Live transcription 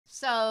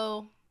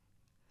So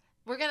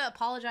we're going to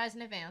apologize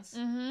in advance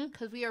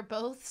because we are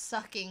both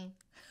sucking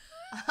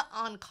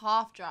on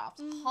cough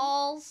drops.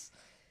 Halls,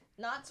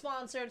 not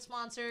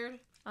sponsored.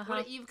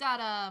 What, you've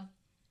got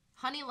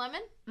honey lemon?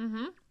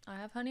 I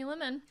have honey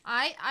lemon.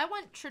 I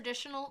went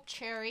traditional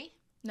cherry.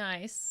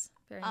 Nice.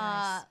 Very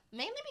nice.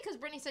 Mainly because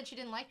Brittany said she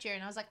didn't like cherry,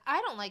 and I was like, I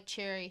don't like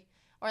cherry.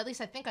 Or at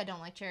least I think I don't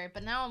like cherry,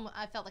 but now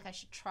I felt like I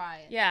should try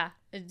it. Yeah.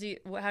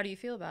 How do you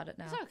feel about it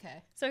now? It's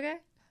okay. It's okay?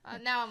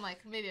 Now I'm like,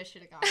 maybe I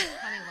should have gone with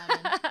honey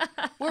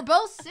lemon. We're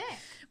both sick.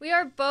 We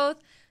are both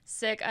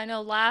sick. I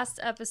know last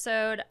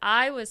episode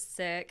I was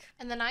sick.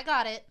 And then I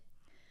got it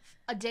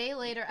a day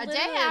later. A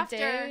day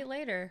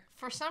after.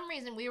 For some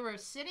reason, we were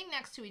sitting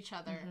next to each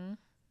other,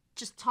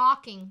 just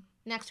talking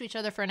next to each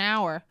other for an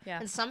hour.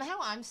 Yeah. And somehow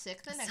I'm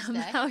sick the next day.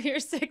 Somehow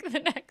you're sick the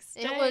next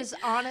day. It was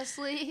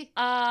honestly...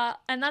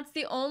 and that's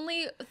the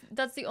only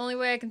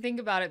way I can think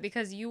about it,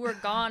 because you were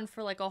gone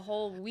for like a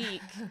whole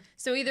week.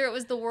 So either it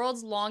was the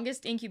world's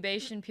longest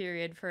incubation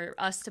period for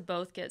us to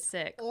both get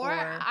sick. Or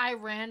I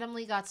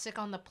randomly got sick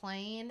on the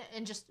plane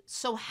and just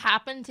so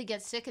happened to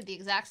get sick at the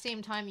exact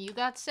same time you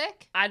got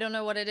sick. I don't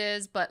know what it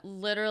is, but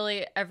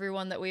literally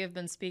everyone that we have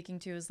been speaking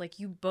to is like,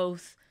 you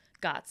both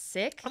got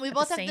sick. And we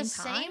both have the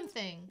same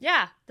thing.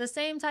 Yeah, the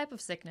same type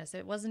of sickness.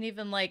 It wasn't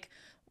even like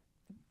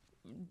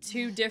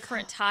two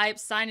different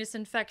types, sinus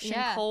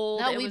infection,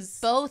 cold. No, we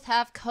both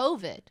have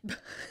COVID.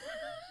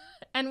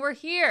 And we're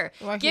here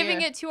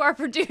giving it to our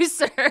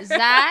producer.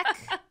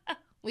 Zach,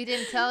 we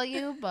didn't tell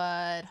you,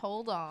 but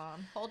hold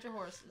on. Hold your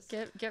horses.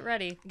 Get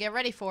ready. Get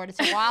ready for it. It's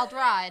a wild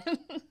ride.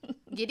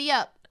 Giddy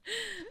up.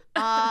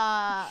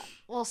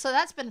 Well, so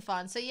that's been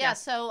fun. So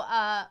so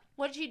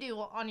what did you do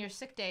on your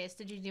sick days?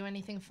 Did you do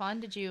anything fun?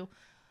 Did you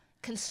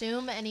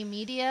consume any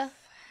media?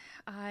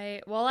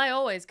 I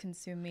always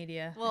consume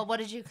media. Well, what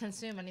did you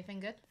consume? Anything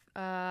good?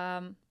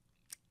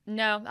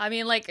 No. I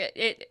mean, like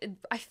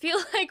I feel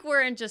like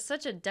we're in just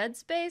such a dead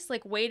space,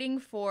 like waiting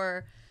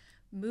for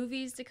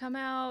movies to come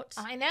out.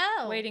 I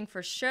know. Waiting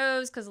for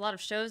shows, because a lot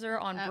of shows are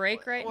on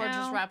break now. Or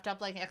just wrapped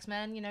up, like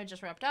X-Men,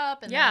 just wrapped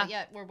up. And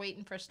we're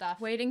waiting for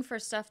stuff. Waiting for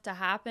stuff to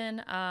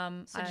happen.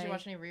 So did you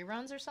watch any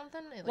reruns or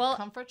something? Like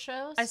comfort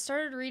shows? I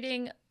started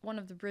reading one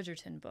of the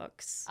Bridgerton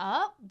books.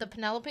 Oh, the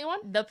Penelope one?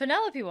 The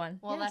Penelope one.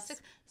 Well,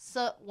 that's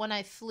so when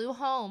I flew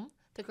home,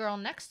 the girl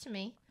next to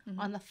me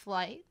on the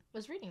flight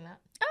was reading that.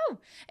 Oh,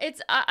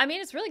 it's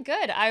really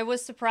good. I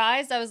was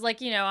surprised. I was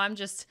like, I'm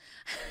just...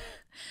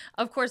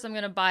 Of course, I'm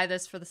going to buy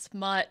this for the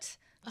smut,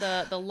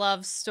 the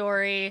love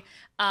story.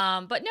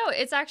 But no,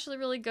 it's actually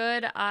really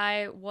good.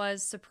 I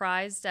was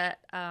surprised at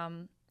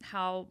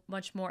how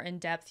much more in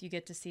depth you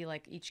get to see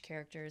like each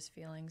character is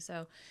feeling.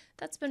 So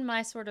that's been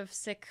my sort of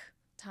sick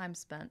time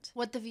spent.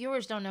 What the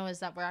viewers don't know is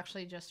that we're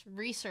actually just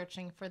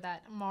researching for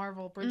that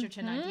Marvel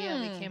Bridgerton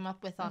idea we came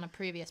up with on a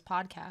previous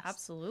podcast.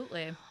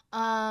 Absolutely.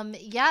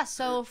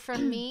 So for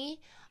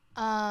me,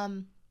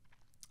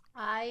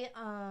 I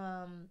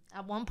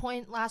at one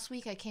point last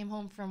week I came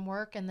home from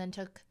work and then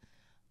took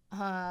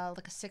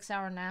like a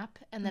 6-hour nap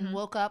and then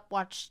woke up,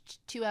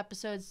 watched 2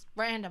 episodes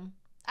random.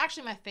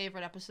 Actually, my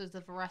favorite episodes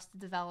of Arrested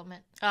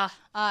Development.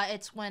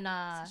 It's when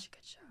such a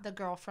good show. The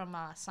girl from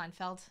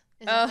Seinfeld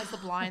is the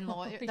blind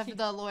lawyer.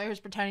 The lawyer who's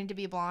pretending to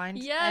be blind.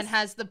 Yes. And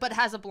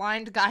has a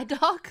blind guide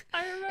dog.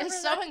 I remember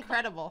It's so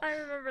incredible. I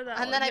remember that.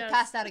 And then I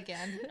passed out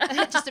again.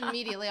 Just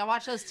immediately. I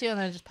watched those 2 and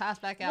then I just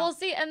passed back out. Well,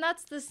 see, and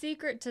that's the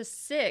secret to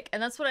sick.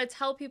 And that's what I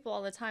tell people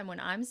all the time. When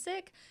I'm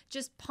sick,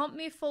 just pump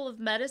me full of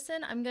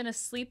medicine. I'm going to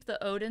sleep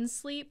the Odin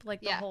sleep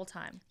the whole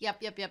time.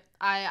 Yep.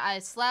 I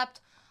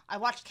slept. I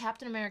watched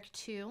Captain America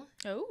 2.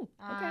 Oh,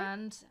 okay.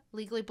 And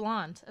Legally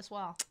Blonde as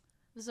well.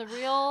 It was a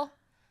real...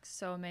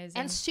 So amazing.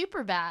 And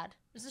Superbad.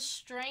 It was a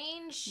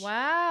strange...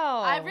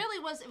 Wow. I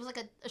really was... It was like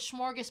a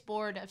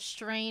smorgasbord of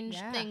strange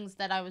things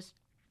that I was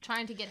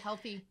trying to get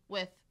healthy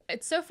with.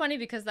 It's so funny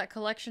because that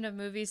collection of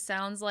movies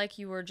sounds like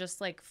you were just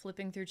like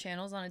flipping through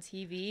channels on a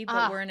TV,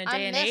 but we're in a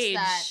day and age.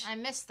 I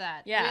missed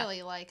that. Yeah.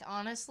 Really, like,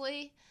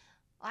 honestly...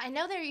 I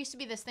know there used to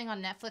be this thing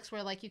on Netflix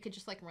where like you could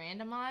just like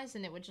randomize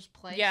and it would just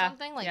play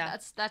something. Like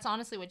that's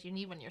honestly what you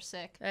need when you're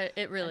sick.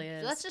 It really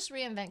is. Let's just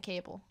reinvent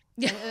cable.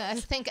 Yeah. I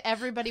think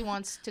everybody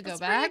wants to go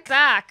back. Bring it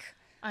back.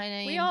 I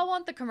mean, we all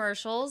want the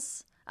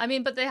commercials. I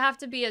mean, but they have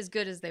to be as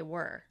good as they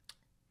were.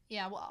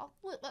 Yeah, well,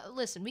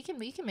 listen, we can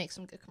make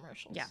some good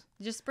commercials. Yeah,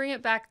 just bring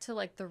it back to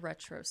like the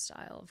retro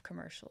style of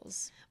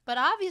commercials. But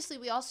obviously,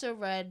 we also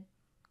read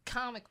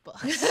comic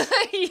books.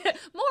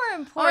 More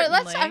importantly.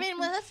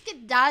 Let's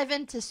dive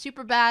into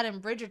Superbad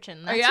and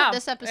Bridgerton. That's what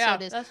this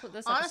episode is. That's what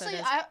this episode is. Honestly,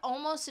 I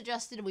almost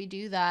suggested we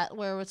do that,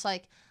 where it's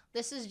like,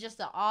 this is just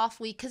an off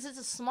week, because it's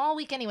a small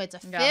week anyway. It's a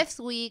 5th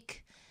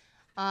week,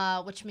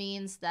 which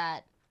means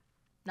that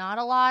not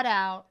a lot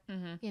out.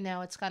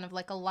 It's kind of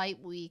like a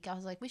light week. I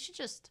was like, we should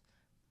just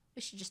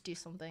do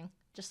something.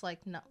 Just like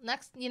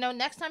next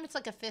time it's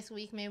like a 5th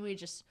week, maybe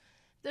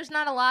there's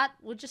not a lot.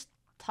 We'll just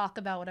talk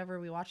about whatever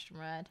we watched and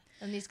read,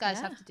 and these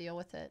guys have to deal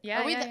with it.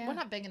 Yeah, we're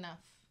not big enough.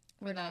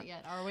 We're not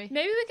yet, are we?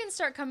 Maybe we can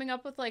start coming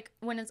up with, like,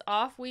 when it's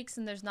off weeks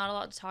and there's not a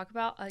lot to talk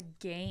about, a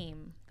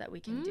game that we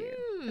can do.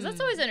 Because that's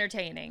always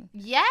entertaining.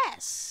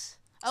 Yes.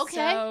 Okay.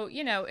 So,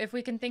 you know, if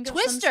we can think of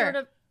some sort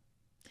of...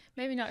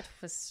 Maybe not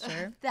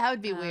Twister. That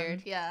would be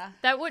weird, yeah.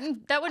 That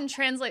wouldn't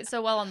translate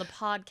so well on the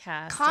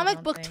podcast.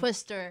 Comic book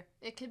Twister.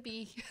 It could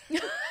be...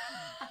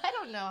 I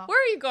don't know. Where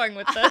are you going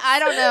with this? I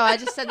don't know. I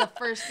just said the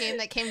first game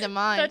that came to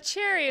mind. The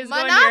cherry is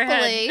Monopoly. going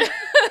to your head.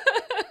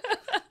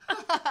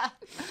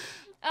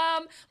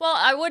 Well,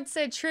 I would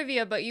say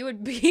trivia, but you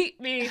would beat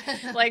me.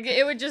 Like,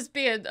 it would just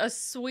be a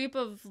sweep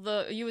of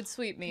the... You would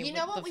sweep me. You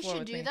know what we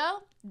should do,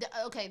 though?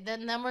 Okay,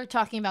 then we're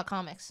talking about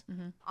comics.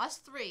 Mm-hmm. Us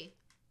three.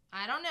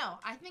 I don't know.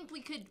 I think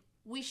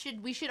we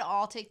should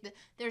all take the...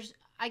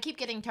 I keep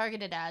getting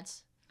targeted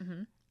ads.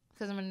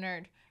 Because I'm a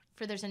nerd.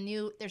 There's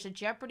a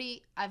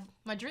Jeopardy.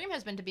 My dream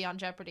has been to be on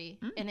Jeopardy.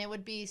 And it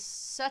would be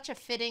such a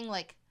fitting,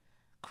 like...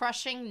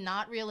 crushing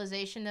not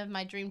realization of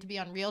my dream to be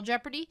on real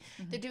Jeopardy.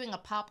 They're doing a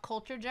pop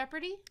culture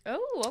Jeopardy.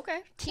 Oh,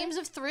 okay. Teams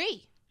of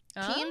 3.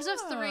 Teams of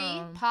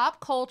 3, pop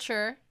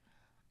culture.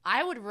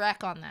 I would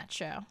wreck on that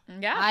show.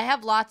 Yeah. I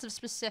have lots of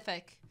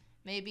specific.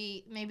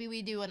 Maybe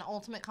we do an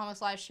Ultimate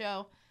Comics Live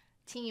show.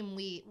 Team,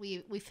 we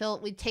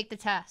take the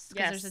test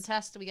because there's a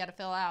test we got to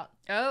fill out.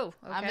 Oh,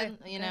 okay. I've been,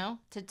 you know,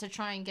 to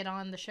try and get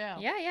on the show.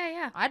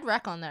 Yeah. I'd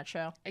wreck on that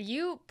show.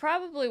 You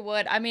probably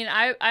would. I mean,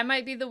 I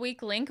might be the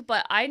weak link,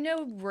 but I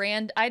know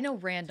random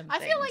things. I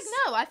feel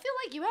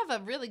like you have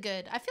a really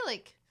good. I feel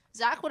like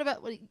Zach. What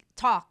about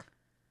talk?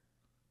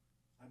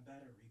 I'm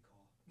bad at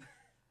recall.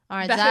 All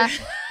right, Zach.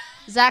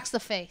 Zach's the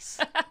face.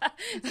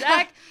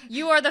 Zach,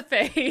 you are the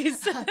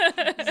face.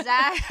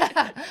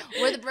 Zach,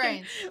 we're the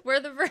brains. We're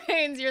the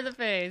brains. You're the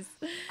face.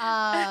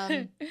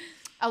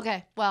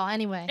 Okay. Well,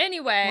 anyway.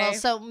 Well,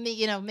 so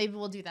maybe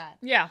we'll do that.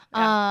 Yeah.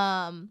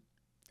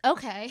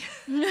 Okay.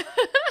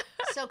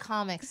 So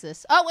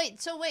comics. Oh wait.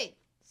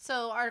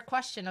 So our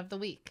question of the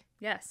week.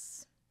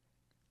 Yes.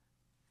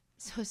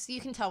 So you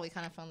can tell we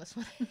kind of found this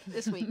one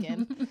this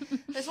weekend.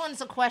 This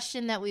one's a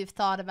question that we've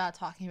thought about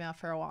talking about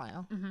for a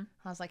while.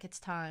 I was like, it's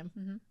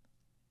time.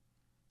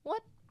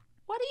 What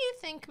do you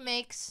think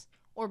makes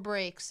or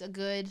breaks a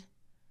good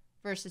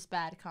versus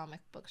bad comic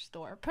book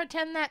store?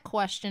 Pretend that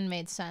question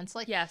made sense.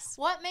 Like, yes.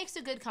 What makes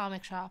a good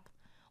comic shop?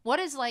 What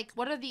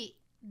are the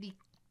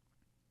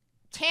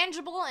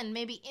tangible and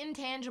maybe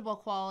intangible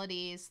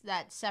qualities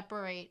that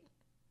separate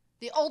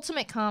the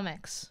ultimate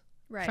comics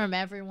from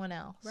everyone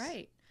else?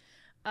 Right.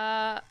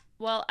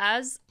 Well,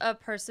 as a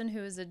person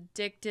who is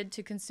addicted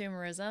to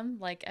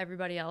consumerism, like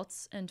everybody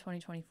else in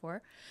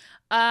 2024,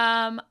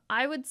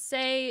 I would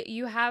say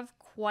you have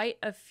quite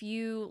a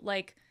few,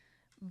 like,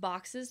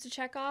 boxes to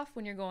check off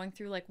when you're going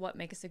through, like, what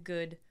makes a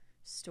good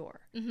store.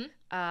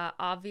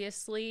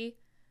 Obviously,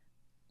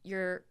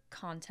 your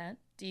content.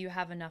 Do you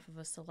have enough of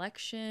a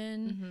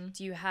selection?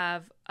 Do you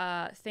have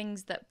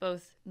things that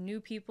both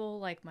new people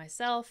like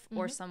myself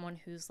or someone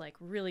who's like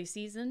really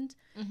seasoned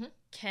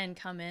can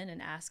come in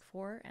and ask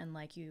for, and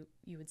like you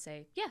would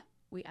say, yeah,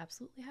 we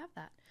absolutely have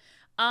that.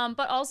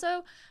 But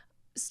also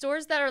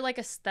stores that are like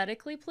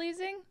aesthetically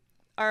pleasing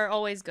are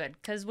always good,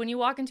 because when you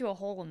walk into a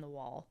hole in the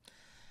wall,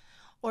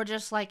 or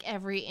just like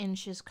every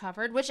inch is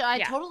covered, which I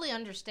totally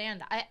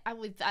understand.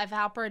 I've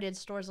operated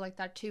stores like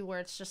that too, where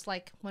it's just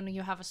like when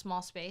you have a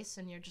small space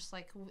and you're just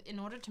like, in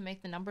order to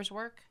make the numbers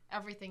work,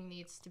 everything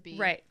needs to be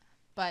right.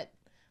 But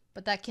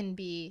that can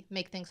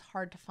make things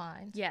hard to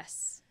find.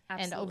 Yes,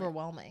 absolutely. And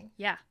overwhelming.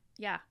 Yeah.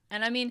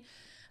 And I mean,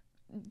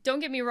 don't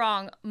get me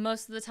wrong.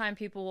 Most of the time,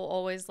 people will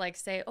always like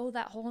say, "Oh,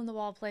 that hole in the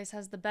wall place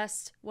has the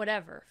best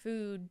whatever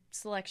food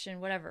selection,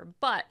 whatever."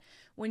 But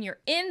when you're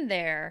in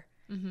there,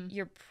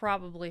 you're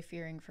probably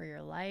fearing for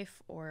your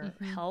life or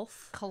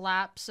health.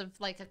 Collapse of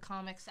like a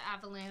comics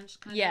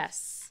avalanche kind of.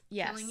 Yes.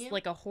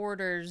 Like a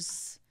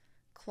hoarder's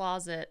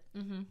closet,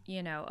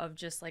 of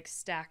just like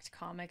stacked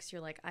comics.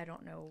 You're like, I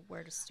don't know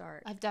where to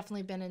start. I've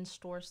definitely been in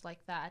stores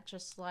like that,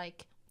 just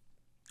like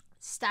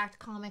stacked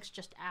comics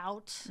just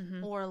out,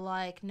 or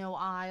like no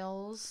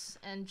aisles,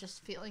 and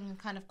just feeling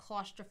kind of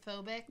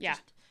claustrophobic. Yeah.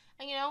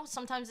 And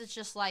sometimes it's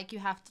just like you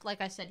have to,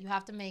 like I said, you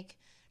have to make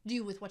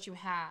do with what you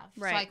have.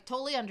 Right. So I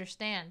totally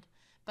understand,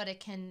 but it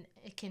can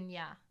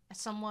as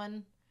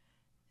someone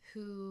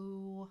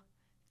who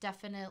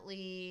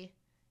definitely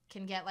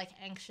can get like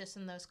anxious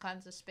in those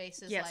kinds of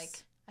spaces. Yes.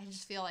 Like I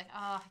just feel like,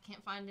 I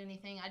can't find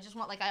anything. I just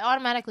want, like, I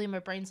automatically, my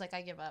brain's like,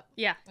 I give up.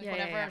 Yeah. Like,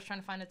 whatever I was trying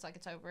to find, it's like,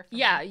 it's over.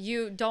 Yeah, me.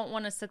 You don't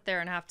want to sit there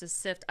and have to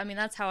sift. I mean,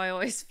 that's how I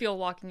always feel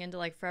walking into,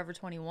 like, Forever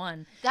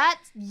 21.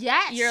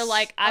 Yes. You're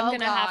like, I'm going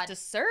to have to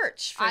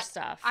search for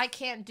stuff. I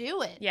can't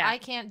do it. Yeah. I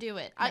can't do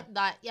it.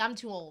 No. I'm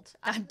too old.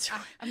 I'm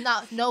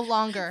no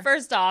longer.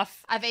 First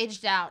off, I've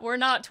aged out. We're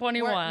not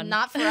 21. We're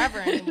not forever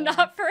anymore.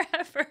 Not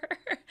forever.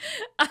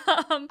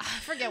 I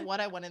forget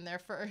what I went in there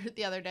for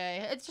the other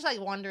day. It's just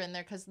like wandering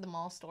there because of the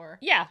mall store.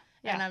 Yeah.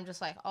 And I'm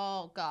just like,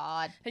 oh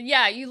God.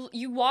 Yeah,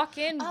 you walk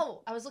in.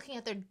 Oh, I was looking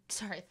at their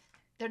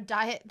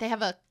diet. They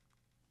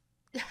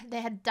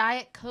had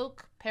Diet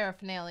Coke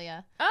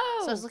paraphernalia.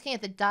 Oh. So I was looking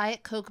at the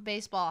Diet Coke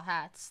baseball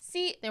hats.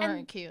 See, they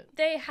weren't cute.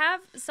 They have,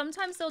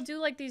 sometimes they'll do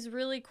like these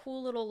really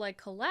cool little like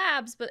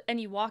collabs,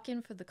 and you walk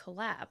in for the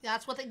collab.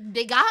 That's what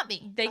they got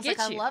me. They get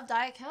you. I love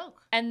Diet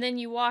Coke. And then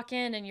you walk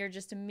in and you're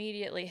just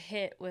immediately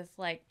hit with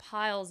like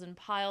piles and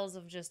piles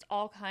of just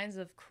all kinds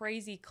of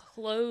crazy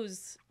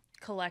clothes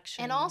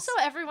collections. And also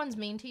everyone's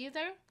mean to you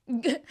there.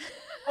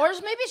 Or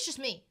maybe it's just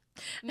me.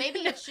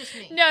 Maybe it's just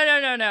me.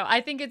 No. I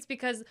think it's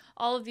because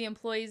all of the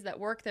employees that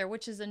work there,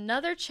 which is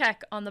another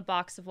check on the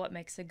box of what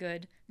makes a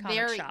good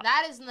comic shop.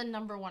 That is the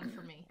number one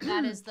for me.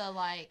 That is the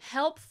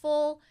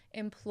helpful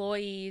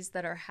employees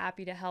that are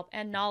happy to help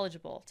and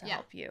knowledgeable to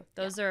help you.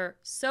 Those are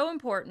so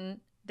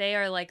important. They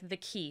are like the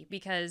key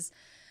because,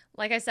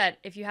 like I said,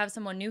 if you have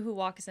someone new who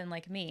walks in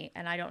like me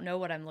and I don't know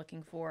what I'm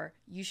looking for,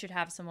 you should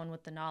have someone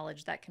with the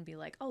knowledge that can be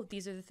like, oh,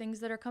 these are the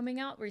things that are coming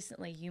out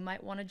recently. You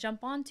might want to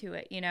jump onto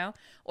it,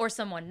 Or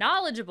someone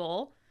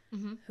knowledgeable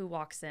who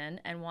walks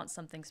in and wants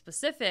something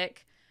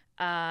specific.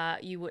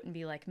 You wouldn't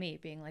be like me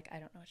being like, I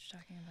don't know what you're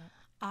talking about.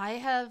 I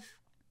have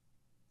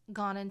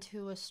gone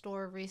into a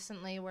store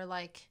recently where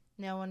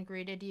no one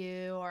greeted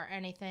you or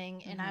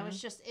anything. And I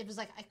was it was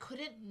like I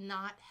couldn't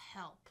not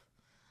help.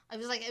 I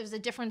was like, it was a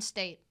different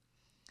state.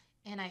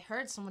 And I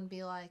heard someone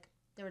be like,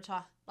 they were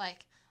talking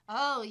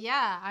oh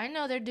yeah, I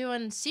know they're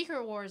doing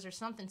Secret Wars or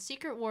something.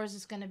 Secret Wars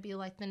is going to be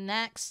like the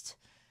next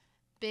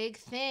big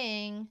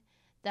thing.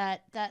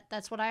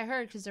 That's what I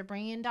heard because they're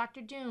bringing in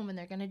Dr. Doom and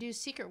they're going to do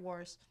Secret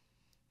Wars.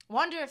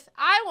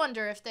 I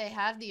wonder if they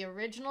have the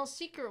original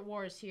Secret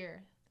Wars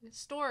here, the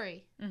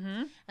story.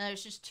 And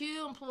there's just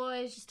two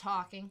employees just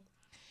talking,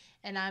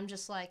 and I'm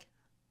just like,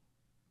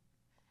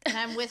 and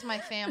I'm with my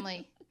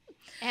family,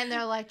 and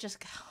they're like, just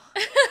go.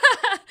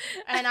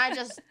 And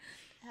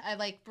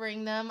I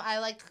bring them.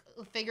 I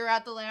figure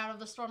out the layout of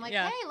the store. I'm like,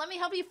 hey, let me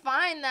help you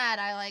find that.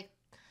 I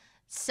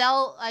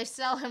sell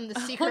him the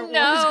Secret Wars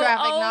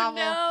graphic novel.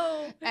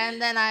 No.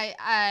 And then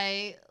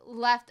I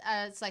left.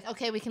 It's like,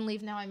 okay, we can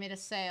leave now. I made a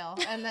sale.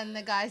 And then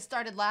the guy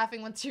started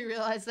laughing once he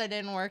realized I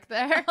didn't work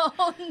there.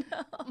 Oh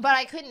no. But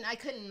I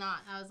couldn't not.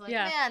 I was like,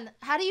 man,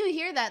 how do you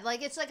hear that?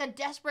 It's like a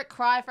desperate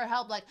cry for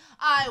help.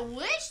 I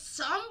wish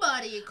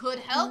somebody could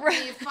help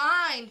me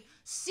find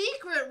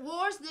Secret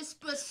Wars, this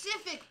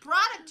specific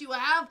product you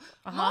have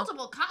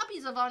multiple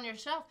copies of on your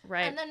shelf,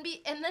 right? And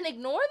then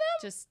ignore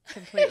them. Just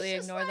completely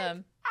ignore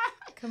them. I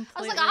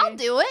was like, I'll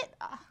do it.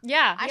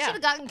 Yeah, I should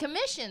have gotten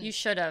commission. You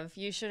should have.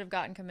 You should have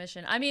gotten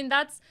commission. I mean,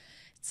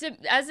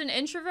 as an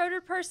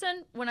introverted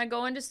person, when I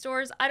go into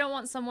stores, I don't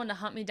want someone to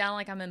hunt me down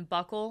like I'm in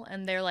Buckle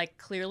and they're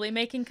clearly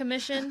making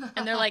commission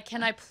and they're like,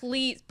 can I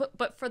please?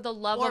 But for the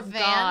love of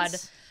God,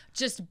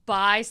 just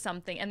buy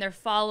something, and they're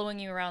following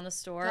you around the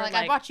store. They're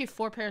I bought you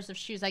 4 pairs of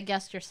shoes. I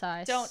guessed your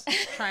size. Don't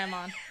try them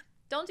on.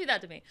 Don't do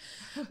that to me.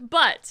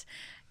 But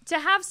to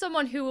have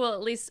someone who will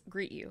at least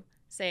greet you,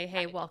 say,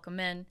 hey, welcome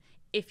in.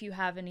 If you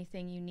have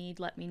anything you need,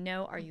 let me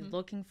know. Are you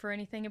looking for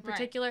anything in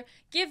particular? Right.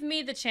 Give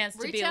me the chance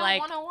to be like,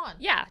 101.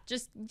 Yeah,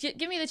 just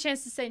give me the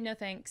chance to say no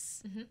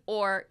thanks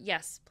or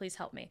yes, please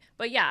help me.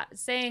 But yeah,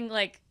 saying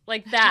like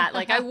that,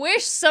 I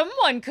wish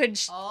someone could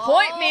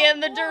point me in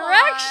the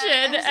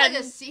direction. I was like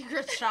a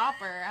secret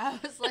shopper. I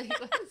was like,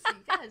 what is he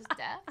guys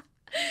deaf?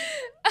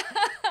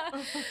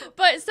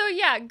 But so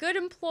yeah, good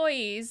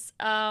employees,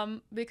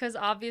 because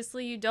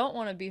obviously you don't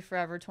want to be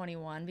Forever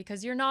 21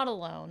 because you're not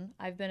alone.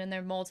 I've been in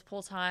there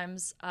multiple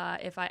times.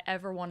 If I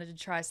ever wanted to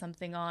try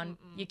something on,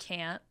 you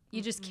can't.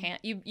 You just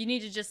can't. You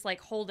need to just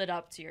hold it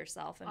up to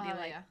yourself and be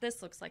like,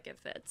 this looks like it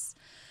fits.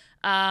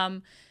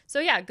 So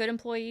yeah, good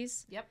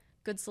employees. Yep.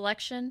 Good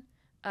selection.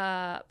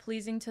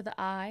 Pleasing to the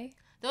eye.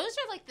 Those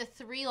are the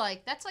 3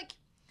 that's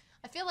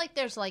I feel like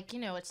there's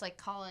it's like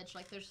college,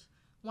 there's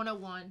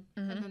 101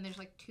 and then there's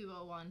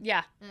 201.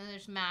 Yeah. And then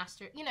there's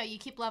master. You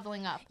keep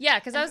leveling up. Yeah,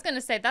 because I was going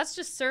to say that's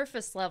just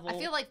surface level. I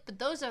feel but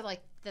those are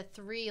the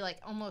 3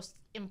 almost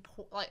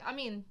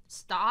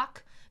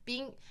stock,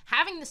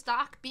 having the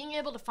stock, being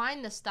able to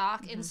find the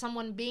stock and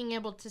someone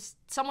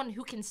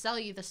who can sell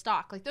you the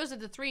stock. Those are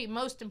the 3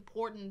 most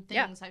important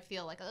things. I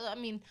feel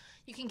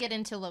you can get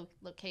into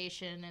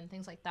location and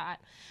things like that.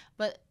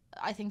 But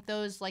I think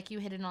those you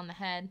hit it on the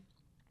head.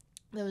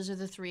 Those are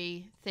the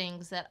 3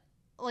 things that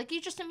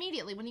you just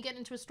immediately, when you get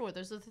into a store,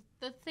 those are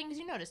the things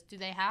you notice. Do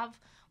they have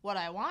what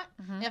I want?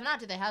 If not,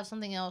 do they have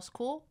something else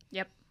cool?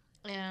 Yep.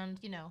 And,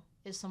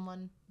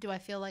 do I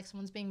feel like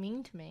someone's being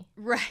mean to me?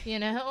 Right.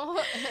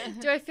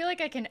 Do I feel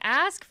like I can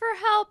ask for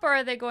help, or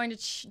are they going to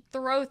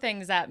throw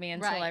things at me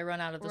until I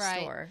run out of the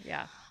store?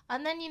 Yeah.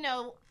 And then,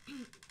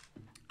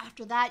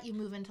 after that, you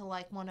move into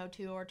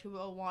 102 or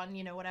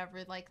 201,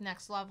 whatever,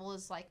 next level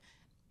is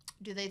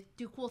do they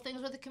do cool things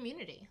with the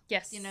community?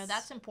 Yes.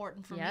 That's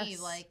important for me.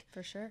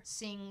 For sure.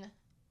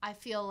 I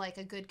feel like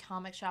a good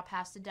comic shop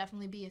has to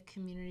definitely be a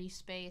community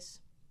space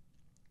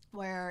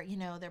where,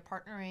 they're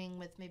partnering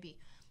with maybe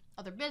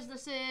other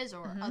businesses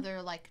or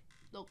other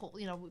local,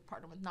 we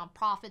partner with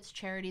nonprofits,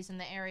 charities in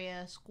the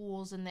area,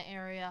 schools in the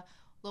area,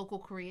 local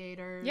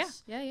creators.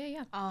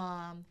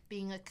 Yeah.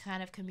 Being a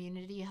kind of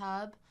community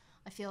hub,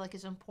 I feel like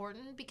is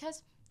important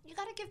because you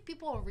got to give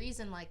people a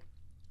reason. Like,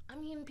 I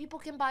mean, people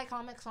can buy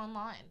comics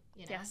online.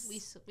 You know, Yes.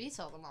 we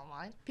sell them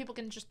online. People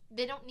can just,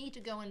 they don't need to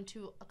go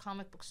into a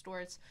comic book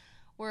store.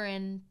 We're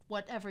in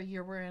whatever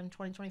year we're in,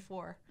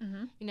 2024.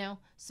 You know,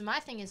 so my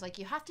thing is like,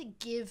 you have to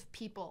give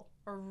people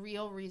a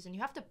real reason. You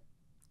have to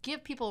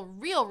give people a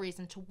real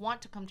reason to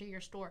want to come to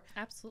your store.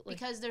 Absolutely.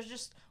 Because there's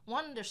just,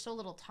 one, there's so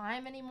little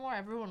time anymore.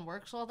 Everyone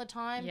works all the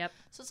time. Yep.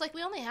 So it's like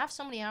we only have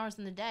so many hours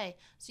in the day.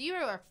 So you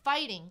are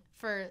fighting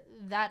for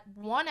that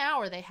 1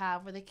 hour they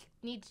have where they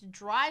need to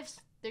drive.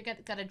 They're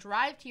got to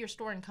drive to your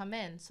store and come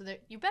in. So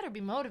that you better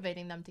be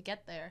motivating them to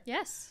get there.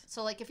 Yes.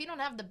 So like if you don't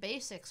have the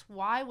basics,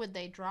 why would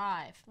they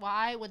drive?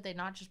 Why would they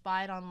not just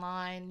buy it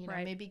online? You know,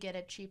 Right. maybe get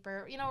it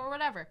cheaper, you know, or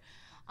whatever.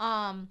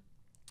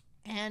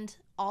 And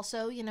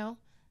also, you know,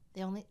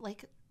 they only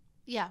like,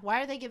 yeah.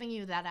 Why are they giving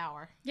you that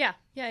hour? Yeah.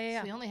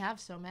 So we only have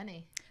so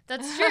many.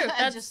 That's true.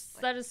 Just,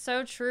 that is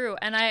so true.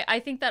 And I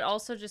think that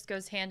also just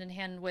goes hand in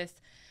hand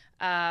with,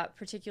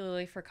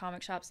 particularly for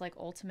comic shops like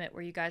Ultimate,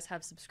 where you guys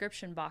have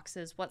subscription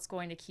boxes, what's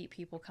going to keep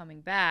people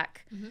coming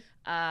back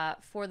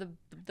for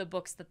the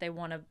books that they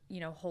want to,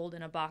 you know, hold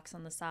in a box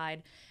on the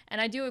side.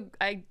 And I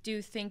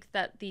do think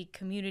that the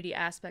community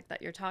aspect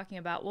that you're talking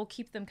about will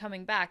keep them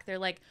coming back. They're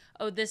like,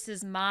 oh, this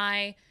is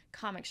my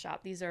comic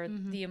shop. These are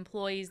the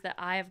employees that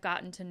I have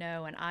gotten to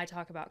know and I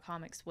talk about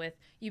comics with.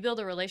 You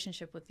build a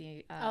relationship with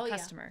the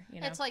customer. Yeah.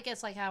 You know? It's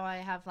like how I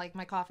have like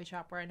my coffee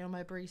shop where I know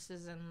my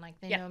baristas and like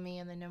they know me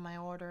and they know my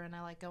order, and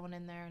I like going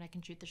in there and I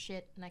can shoot the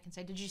shit and I can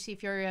say, did you see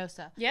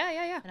Furiosa?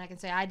 Yeah. And I can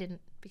say I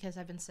didn't because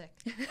I've been sick,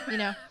 you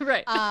know.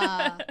 Right.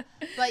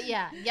 But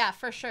yeah,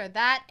 for sure.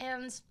 That,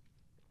 and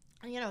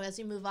you know, as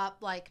you move up,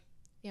 like,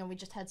 you know, we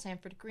just had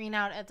Sanford Green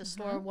out at the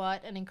store.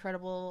 What an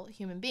incredible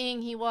human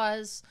being he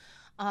was.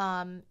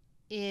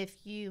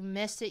 If you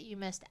missed it, you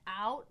missed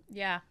out.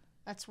 Yeah.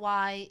 That's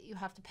why you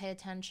have to pay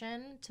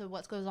attention to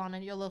what goes on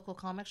in your local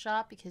comic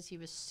shop, because he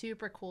was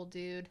super cool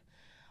dude.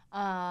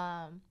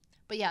 But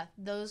yeah,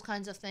 those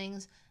kinds of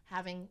things,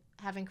 having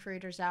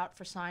creators out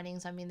for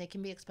signings, I mean, they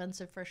can be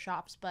expensive for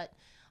shops, but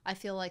I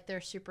feel like they're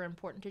super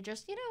important to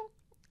just, you know,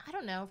 I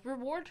don't know,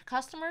 reward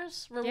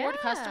customers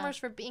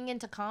for being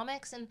into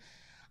comics. And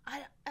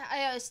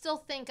I still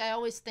think, I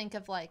always think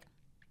of like,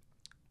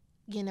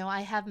 you know,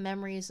 I have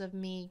memories of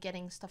me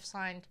getting stuff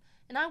signed,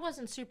 and I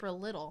wasn't super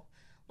little.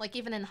 Like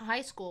even in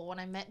high school when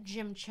I met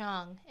Jim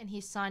Chung and he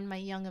signed my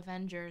Young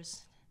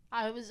Avengers,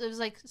 it was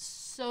like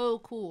so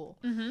cool.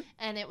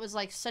 And it was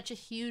like such a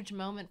huge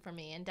moment for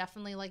me, and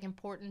definitely like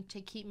important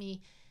to keep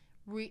me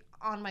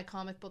on my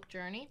comic book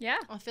journey. Yeah.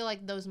 I feel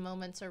like those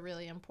moments are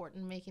really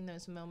important, making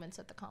those moments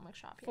at the comic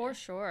shop. For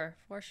sure.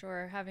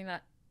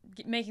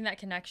 Making that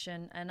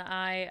connection. And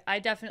I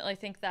definitely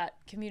think that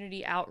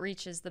community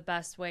outreach is the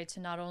best way to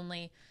not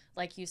only,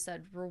 like you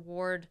said,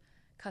 reward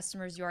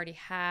customers you already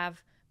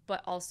have,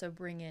 but also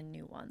bring in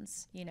new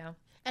ones, you know.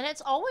 And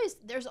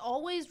there's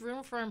always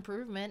room for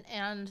improvement,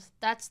 and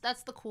that's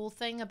the cool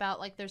thing about,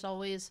 like, there's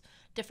always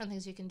different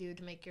things you can do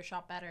to make your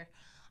shop better.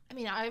 I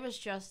mean, I was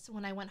just,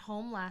 when I went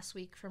home last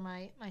week for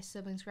my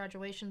siblings'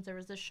 graduations, there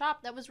was this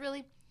shop that was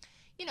really,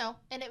 you know,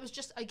 and it was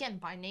just, again,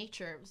 by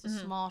nature, it was a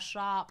small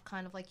shop,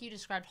 kind of like you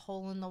described,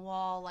 hole in the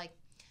wall. Like,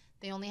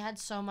 they only had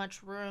so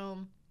much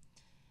room,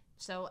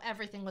 so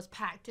everything was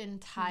packed in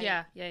tight.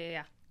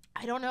 Yeah.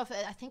 I don't know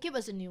I think it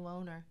was a new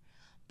owner,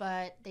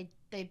 but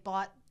they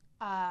bought,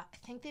 I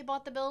think they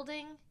bought the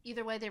building.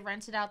 Either way, they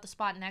rented out the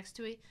spot next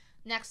to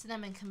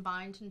them and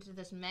combined into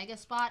this mega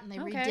spot, and they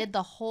redid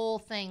the whole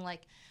thing.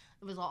 Like,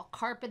 it was all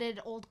carpeted,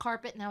 old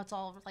carpet. Now it's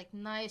all like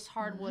nice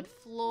hardwood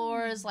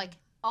floors, like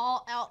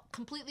all out,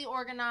 completely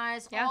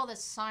organized, all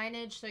this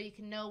signage so you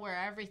can know where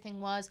everything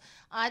was.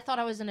 I thought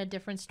I was in a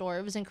different store.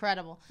 It was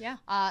incredible. Yeah.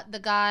 The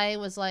guy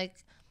was like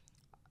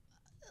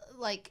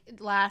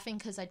laughing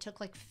because I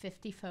took like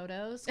 50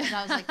 photos, because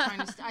I was like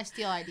trying to I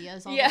steal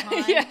ideas all the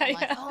time. I'm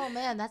like, oh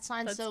man, that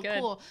sign's so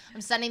cool.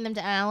 I'm sending them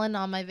to Alan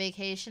on my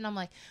vacation. I'm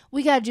like,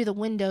 we got to do the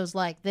windows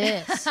like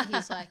this.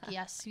 He's like,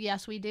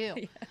 yes we do.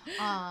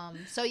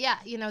 So yeah,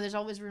 you know, there's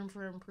always room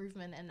for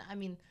improvement. And I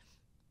mean,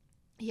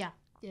 yeah.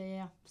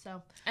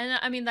 So, and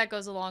I mean, that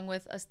goes along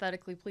with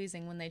aesthetically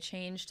pleasing. When they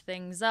changed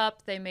things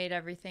up, they made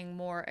everything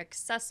more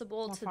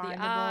accessible to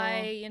the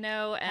eye, you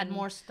know, and had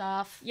more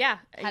stuff. Yeah.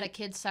 Had a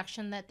kids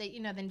section that they, you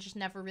know, they just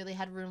never really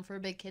had room for a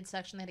big kids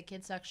section. They had a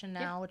kids section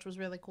now, which was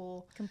really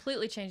cool.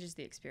 Completely changes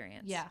the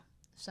experience. Yeah.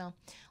 So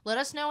let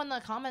us know in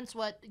the comments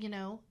what, you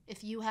know,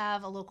 if you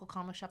have a local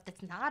comic shop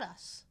that's not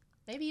us.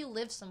 Maybe you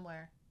live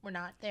somewhere. We're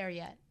not there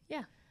yet.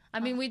 Yeah. I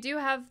mean, we do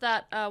have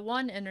that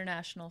one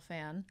international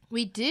fan.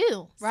 We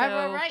do.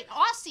 Right.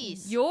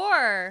 Aussies.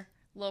 Your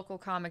local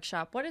comic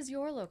shop. What is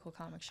your local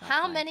comic shop?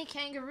 How many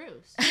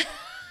kangaroos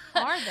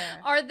are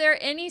there? Are there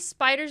any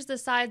spiders the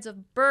size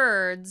of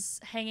birds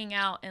hanging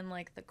out in,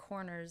 like, the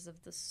corners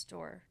of the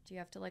store? Do you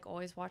have to, like,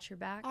 always watch your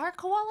back? Are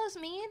koalas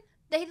mean?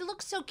 They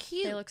look so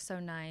cute. They look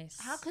so nice.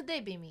 How could they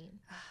be mean?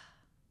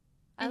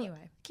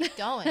 Anyway. Keep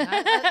going.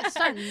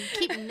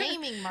 Keep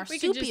naming marsupials. We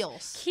can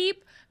just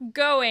keep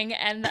going,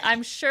 and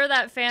I'm sure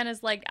that fan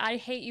is like, I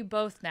hate you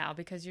both now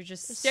because you're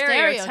just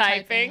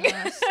stereotyping.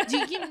 us. Do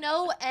you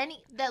know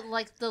any that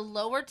like the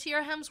lower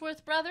tier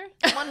Hemsworth brother,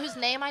 the one whose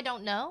name I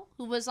don't know,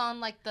 who was on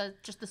like the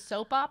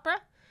soap opera,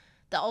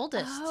 the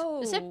oldest?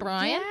 Oh, is it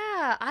Brian?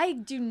 Yeah, I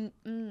do.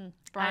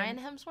 Brian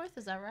Hemsworth,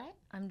 is that right?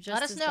 I'm just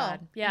let us know.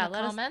 Bad. Yeah, in the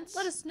comments.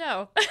 Let us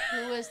know.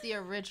 Who is the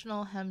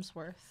original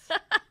Hemsworth?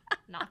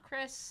 Not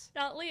Chris.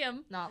 Not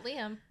Liam. Not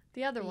Liam.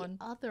 The other one.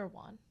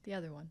 The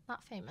other one.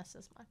 Not famous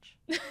as much.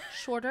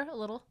 Shorter, a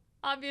little.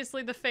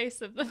 Obviously the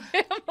face of the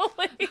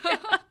family.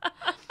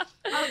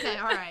 Okay,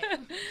 all right.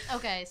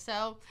 Okay,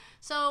 so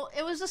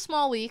it was a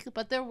small week,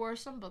 but there were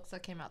some books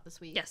that came out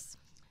this week. Yes.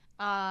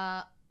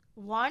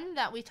 One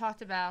that we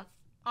talked about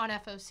on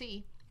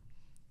FOC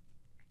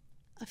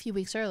a few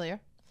weeks earlier.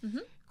 Mm-hmm.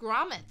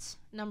 Grommets,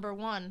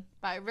 #1,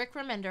 by Rick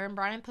Remender and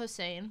Brian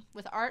Posehn,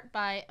 with art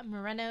by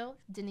Moreno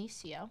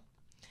Dionisio.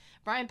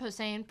 Brian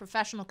Posehn,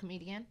 professional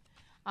comedian.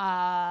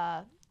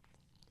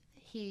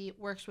 He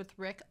works with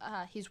Rick.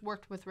 He's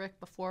worked with Rick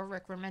before.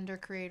 Rick Remender,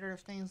 creator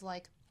of things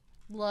like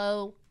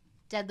Low,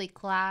 Deadly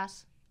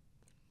Class.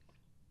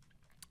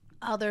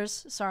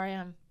 Others, sorry,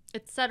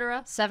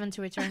 etc. 7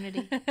 to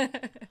Eternity.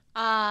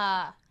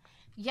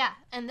 Yeah,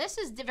 and this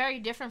is very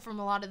different from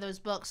a lot of those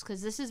books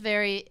because this is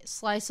very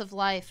slice of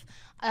life.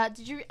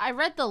 I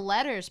read the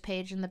letters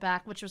page in the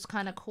back, which was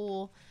kind of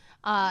cool.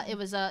 It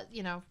was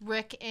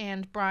Rick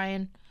and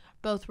Brian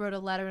both wrote a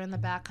letter in the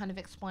back kind of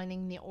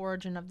explaining the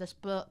origin of this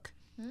book.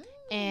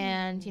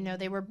 And,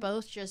 they were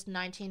both just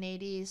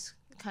 1980s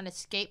kind of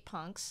skate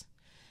punks.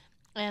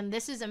 And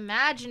this is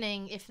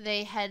imagining if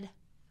they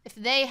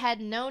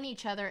had known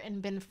each other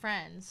and been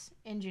friends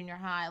in junior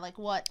high, like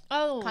what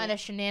kind of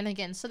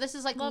shenanigans. So this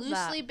is like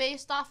loosely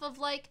based off of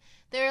like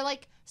their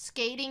like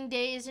skating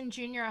days in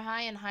junior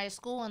high and high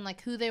school and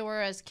like who they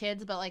were as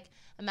kids, but like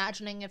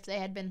imagining if they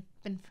had been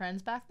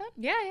friends back then.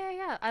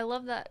 Yeah. I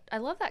love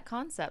that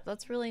concept.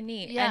 That's really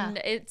neat. Yeah. And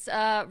it's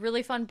a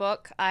really fun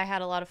book. I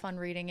had a lot of fun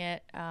reading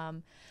it.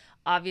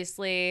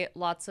 Obviously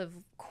lots of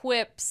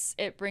quips.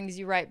 It brings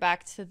you right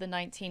back to the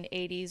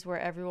 1980s where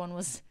everyone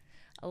was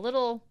a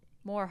little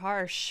more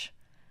harsh.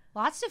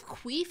 Lots of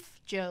queef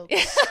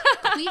jokes.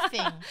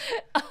 Queefing.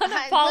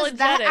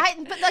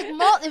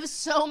 Unapologetic. It was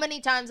so many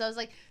times I was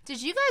like,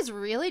 did you guys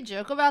really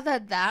joke about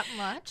that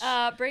much?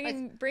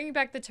 Bringing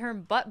back the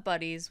term butt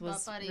buddies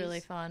was really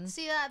fun.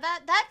 See,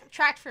 that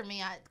tracked for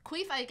me.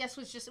 Queef, I guess,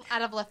 was just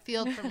out of left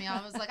field for me.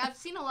 I was like, I've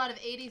seen a lot of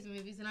 80s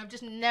movies, and I've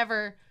just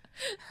never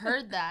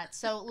heard that.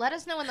 So let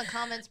us know in the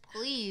comments,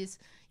 please.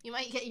 You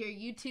might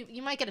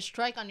get a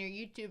strike on your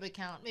YouTube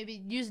account.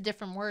 Maybe use a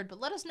different word, but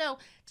let us know.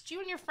 Did you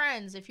and your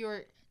friends, if you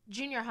were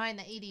junior high in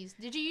the 80s,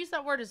 did you use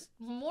that word as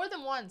more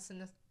than once in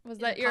the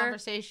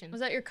conversation?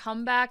 Was that your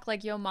comeback,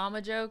 like Yo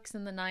Mama jokes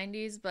in the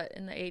 90s, but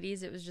in the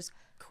 80s it was just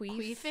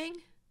queefing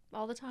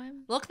all the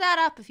time? Look that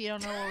up if you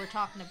don't know what we're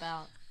talking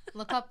about.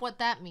 Look up what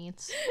that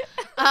means.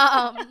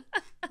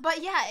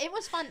 But yeah, it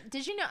was fun.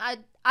 Did you know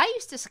I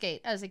used to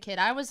skate as a kid?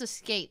 I was a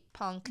skate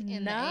punk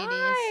in the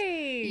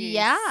 80s.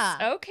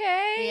 Yeah.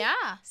 Okay.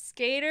 Yeah.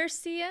 Skater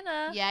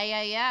Siena.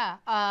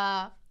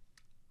 Yeah.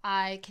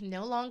 I can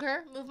no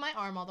longer move my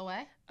arm all the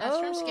way. That's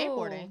from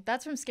skateboarding.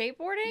 That's from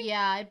skateboarding?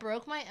 Yeah, I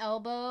broke my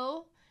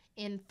elbow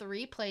in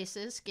 3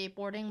 places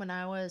skateboarding when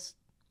I was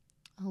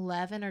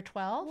 11 or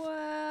 12.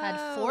 Whoa.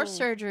 Had 4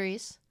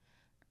 surgeries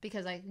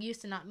because I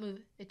used to not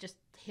move. It just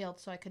healed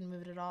so I couldn't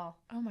move it at all.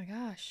 Oh my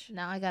gosh.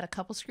 Now I got a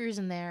couple screws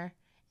in there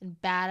and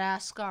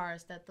badass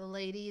scars that the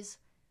ladies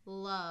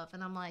love.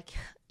 And I'm like,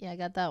 yeah, I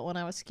got that when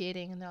I was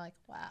skating. And they're like,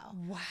 wow.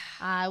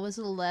 I was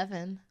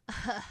 11.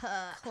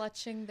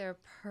 Clutching their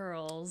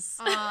pearls.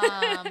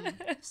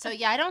 So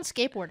yeah, I don't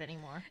skateboard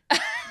anymore.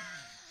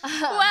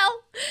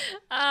 Well,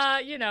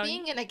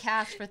 being in a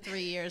cast for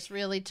 3 years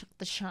really took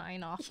the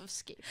shine off of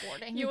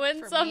skateboarding. You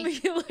win some,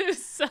 you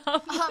lose some.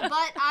 But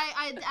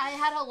I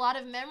had a lot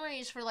of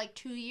memories for like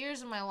 2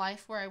 years of my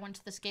life where I went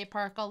to the skate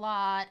park a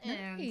lot.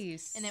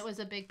 Nice. And it was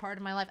a big part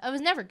of my life. I was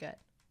never good.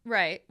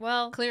 Right.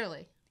 Well,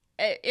 clearly.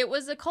 It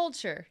was a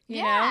culture,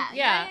 you know?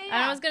 Yeah. And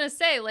I was going to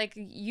say, like,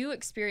 you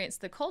experienced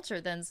the culture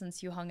then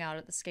since you hung out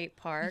at the skate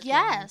park.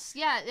 Yes.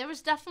 Yeah. There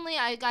was definitely,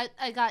 I got,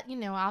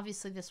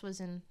 obviously this was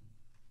in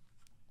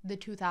the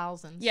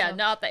 2000s. Yeah, so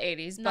not the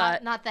 80s,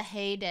 but not the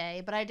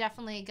heyday, but I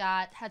definitely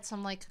had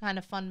some like kind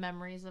of fun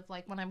memories of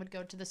like when I would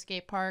go to the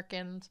skate park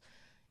and,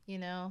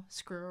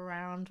 screw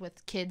around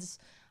with kids.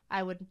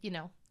 I would,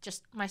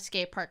 just my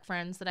skate park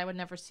friends that I would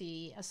never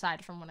see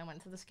aside from when I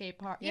went to the skate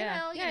park.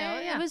 Yeah.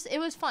 It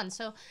was fun.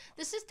 So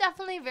this is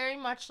definitely very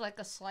much like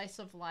a slice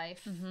of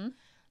life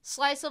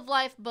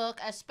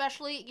book,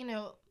 especially,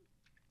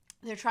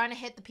 they're trying to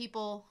hit the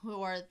people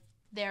who are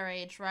their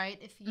age, right?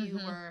 If you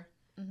were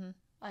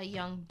a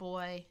young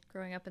boy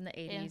growing up in the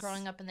 80s. and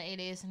growing up in the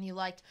 80s, and you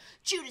liked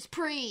Judas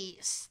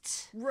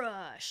Priest.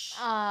 Rush.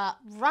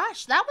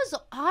 Rush. That was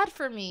odd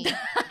for me.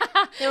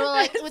 They were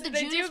like, with the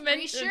Judas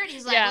Priest shirt,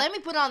 he's like, let me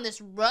put on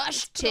this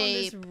Rush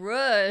tape. This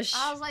Rush.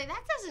 I was like,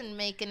 that doesn't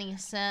make any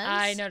sense.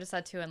 I noticed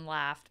that too and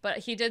laufed. But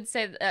he did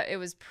say that it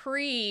was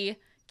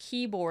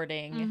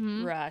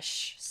pre-keyboarding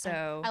Rush.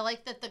 So I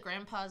like that the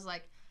grandpa's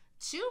like,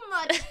 too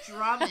much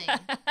drumming.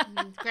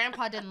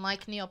 Grandpa didn't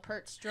like Neil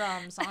Peart's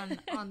drums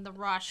on the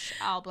Rush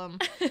album.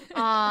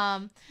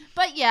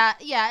 But yeah,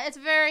 it's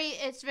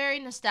very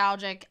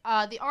nostalgic.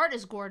 The art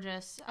is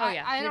gorgeous. Oh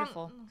yeah, I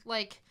beautiful. don't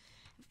like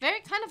very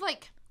kind of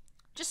like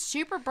just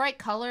super bright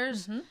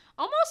colors,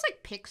 almost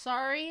like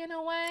Pixar-y in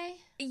a way.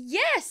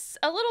 Yes,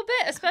 a little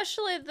bit,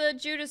 especially the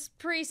Judas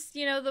Priest.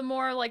 You know, the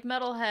more like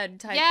metalhead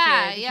type.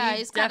 Yeah, kid. yeah,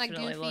 he's kind of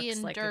definitely goofy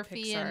and like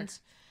derpy, and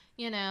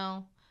you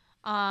know.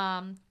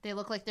 They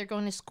look like they're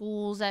going to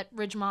schools at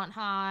Ridgemont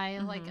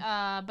High,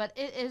 but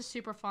it is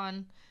super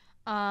fun.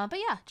 But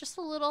yeah, just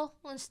a little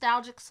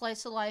nostalgic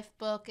slice of life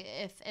book.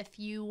 If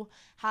you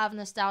have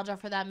nostalgia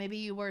for that, maybe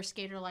you were a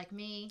skater like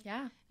me.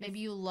 Yeah. Maybe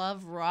you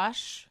love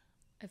Rush.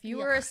 If you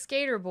were a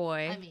skater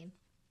boy, I mean,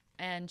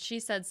 and she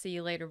said, "See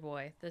you later,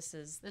 boy." This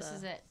is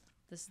it.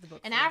 This is the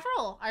book. And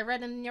Avril, I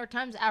read in the New York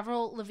Times,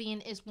 Avril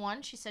Lavigne is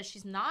one. She says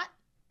she's not.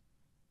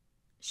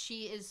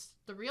 She is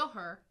the real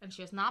her, and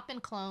she has not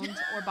been cloned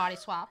or body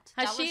swapped.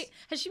 Has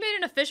she made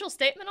an official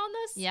statement on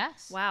this?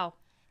 Yes. Wow.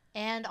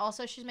 And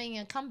also she's making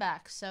a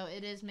comeback, so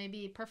it is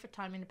maybe perfect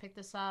timing to pick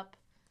this up,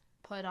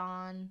 put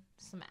on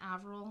some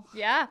Avril.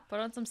 Yeah,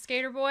 put on some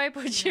skater boy,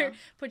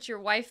 put your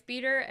wife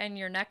beater and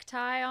your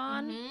necktie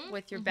on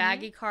with your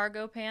baggy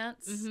cargo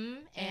pants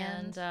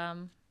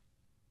and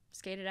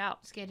skate it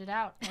out. Skate it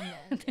out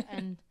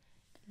and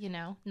you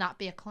know, not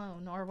be a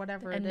clone or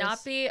whatever it is. And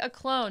not be a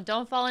clone.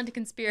 Don't fall into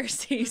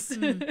conspiracies. So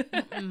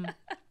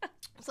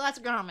that's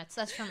Grommets.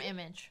 That's from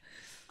Image.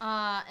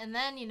 And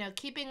then, you know,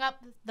 keeping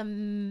up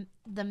the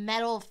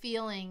metal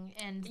feeling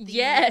and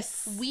the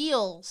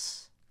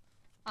wheels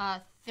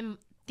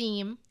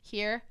theme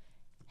here.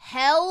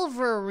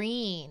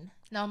 Hellverine,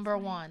 number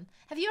 1.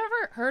 Have you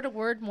ever heard a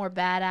word more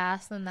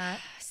badass than that?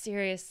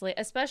 Seriously,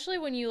 especially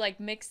when you like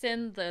mix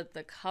in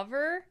the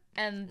cover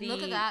and the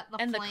look at that,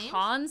 and flames, the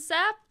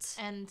concept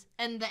and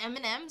the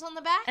M&Ms on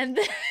the back. And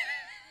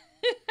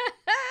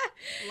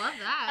love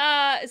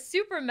that.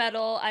 Super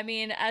metal. I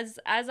mean, as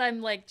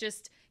I'm like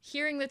just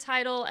hearing the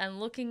title and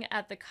looking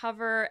at the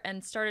cover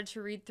and started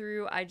to read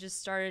through, I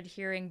just started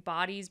hearing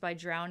Bodies by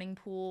Drowning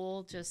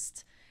Pool,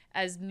 just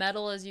as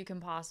metal as you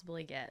can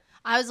possibly get.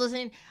 I was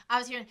hearing,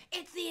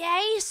 it's the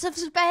Ace of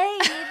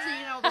Spades,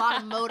 you know, a lot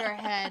of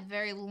Motorhead,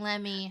 very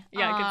Lemmy.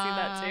 Yeah, I can see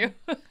that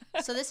too.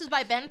 So this is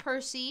by Ben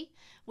Percy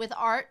with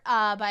art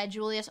by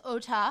Julius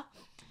Ota.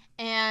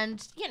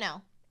 And, you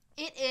know,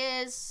 it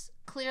is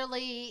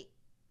clearly,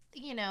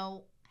 you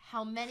know,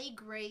 how many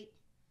great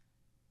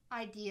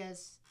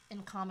ideas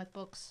in comic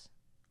books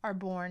are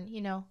born, you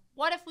know.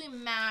 What if we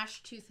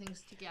mashed two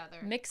things together?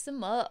 Mix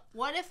them up.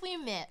 What if we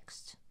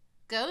mixed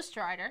Ghost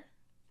Rider,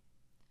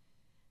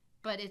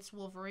 but it's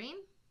Wolverine?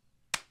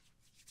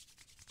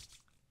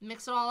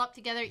 Mix it all up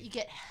together, you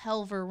get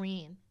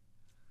Hellverine.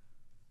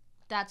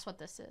 That's what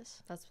this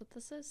is. That's what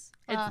this is?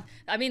 I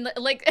mean,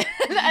 like,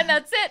 and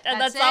that's it.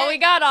 And that's all we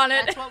got on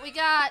it. That's what we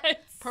got.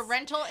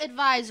 Parental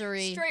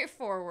advisory.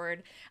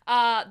 Straightforward.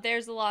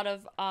 There's a lot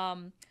of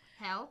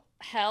hell.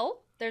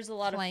 There's a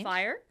lot of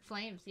fire.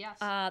 Flames, yes.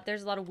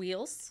 There's a lot of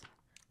wheels.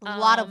 A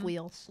lot of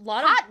wheels.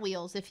 Hot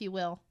wheels, if you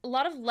will. A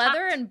lot of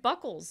leather and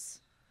buckles.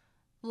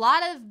 A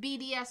lot of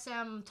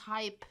BDSM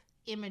type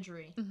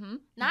imagery.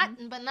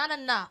 But not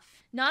enough.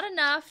 Not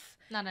enough.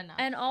 Not enough.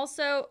 And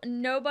also,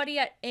 nobody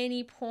at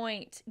any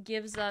point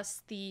gives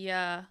us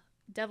the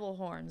devil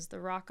horns,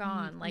 the rock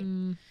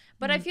on.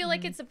 But I feel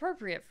like it's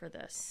appropriate for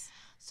this.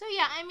 So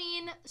yeah, I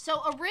mean,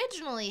 so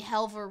originally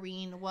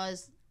Hellverine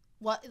was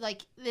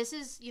this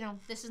is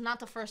not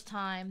the first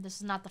time. This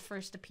is not the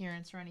first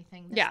appearance or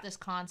anything. This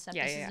concept.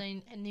 This is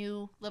a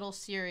new little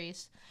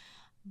series.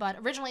 But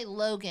originally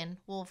Logan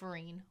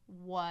Wolverine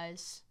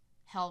was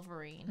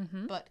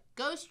Hellverine, but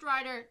Ghost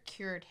Rider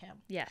cured him.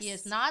 Yes. He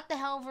is not the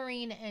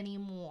Hellverine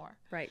anymore.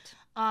 Right.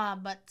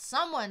 But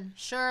someone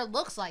sure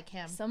looks like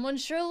him. Someone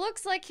sure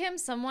looks like him.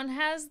 Someone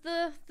has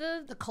the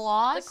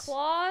claws. The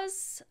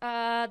claws.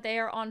 They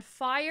are on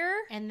fire.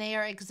 And they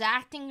are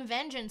exacting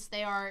vengeance.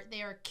 They are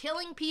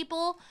killing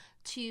people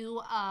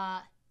to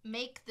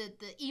make the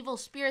evil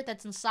spirit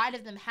that's inside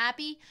of them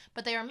happy,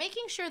 but they are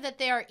making sure that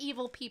they are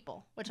evil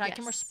people, which I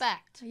can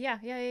respect.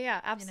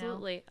 Yeah,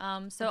 absolutely. You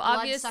know? So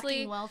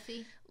obviously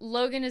wealthy.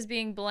 Logan is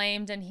being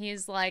blamed, and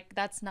he's like,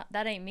 that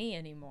ain't me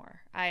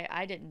anymore.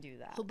 I didn't do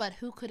that. But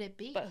who could it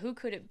be? There's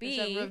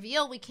a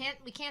reveal. We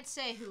can't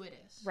say who it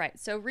is. Right.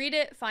 So read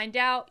it, find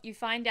out. You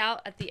find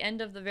out at the end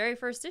of the very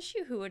first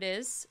issue who it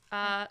is.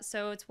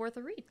 So it's worth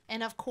a read.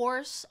 And of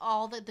course,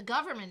 all the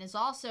government is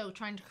also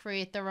trying to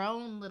create their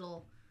own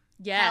little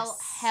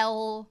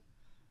hell.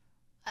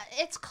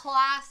 It's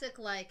classic,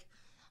 like,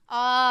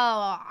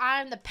 oh,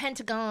 I'm the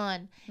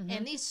Pentagon,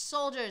 and these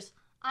soldiers,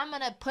 I'm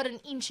going to put an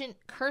ancient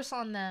curse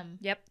on them.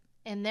 Yep.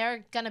 And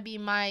they're going to be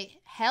my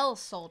hell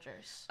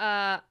soldiers.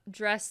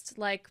 Dressed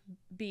like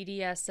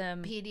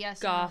BDSM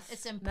goth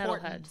it's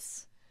important.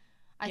 Metalheads.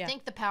 I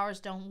think the powers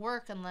don't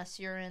work unless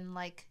you're in,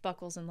 like,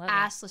 buckles and leather.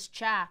 Assless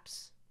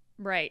chaps.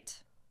 Right.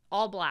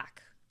 All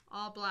black.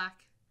 All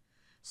black.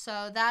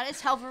 So that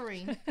is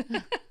Hellverine.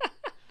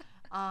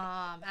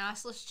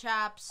 Assless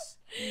chaps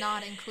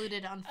not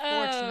included,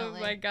 unfortunately.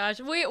 Oh my gosh,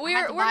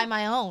 we're buy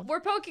my own.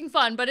 We're poking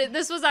fun, but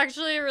this was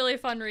actually a really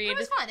fun read. It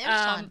was fun. It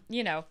was fun.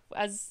 You know,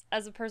 as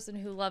a person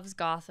who loves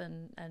goth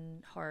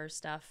and horror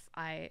stuff,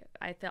 I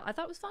thought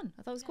it was fun.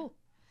 I thought it was cool.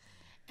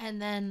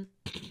 And then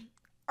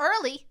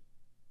early,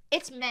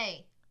 it's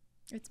May.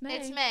 It's May.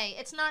 It's May.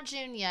 It's not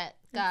June yet,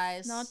 guys.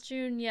 It's not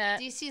June yet.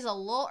 DC's a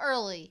little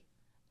early.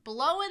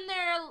 Blowing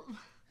their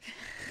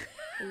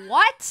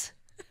what?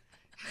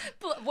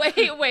 Wait,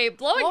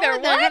 blowing what their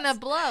what? They're gonna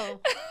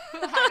blow.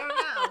 I don't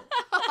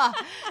know.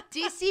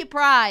 DC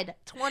Pride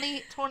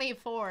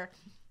 2024.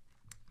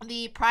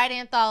 The Pride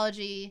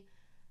anthology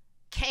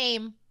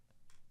came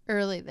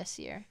early this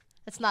year.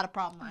 It's not a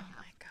problem I have. Oh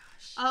my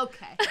gosh.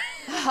 Okay.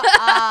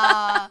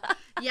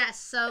 Yes,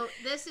 so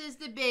this is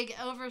the big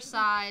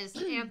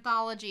oversized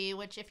anthology,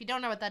 which if you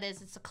don't know what that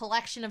is, it's a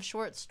collection of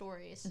short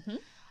stories.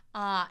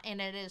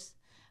 And it is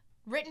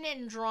written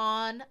and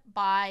drawn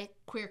by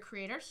queer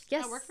creators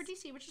that work for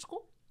DC, which is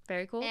cool.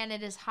 Very cool. And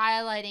it is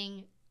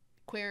highlighting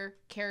queer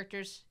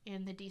characters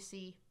in the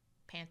DC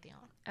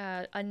pantheon.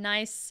 A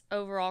nice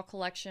overall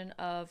collection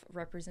of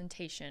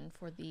representation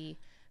for the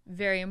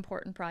very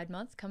important Pride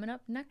Month coming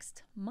up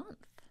next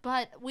month.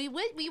 But we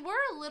were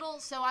a little,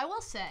 so I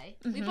will say,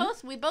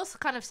 we both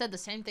kind of said the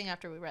same thing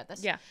after we read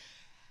this. Yeah.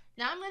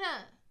 Now I'm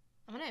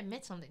gonna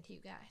admit something to you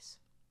guys.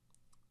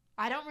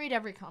 I don't read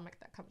every comic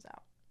that comes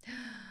out.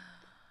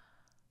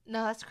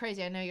 No, that's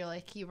crazy. I know you're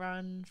like, you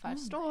run 5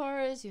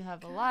 stores, you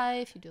have a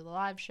life, you do the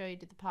live show, you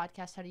do the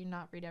podcast. How do you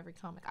not read every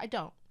comic? I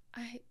don't.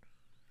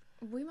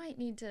 We might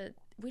need to.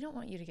 We don't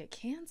want you to get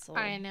canceled.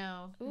 I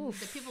know. Oof.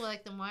 The people are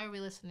like, then why are we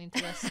listening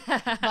to this?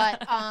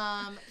 But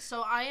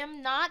so I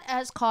am not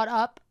as caught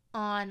up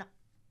on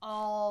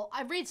all.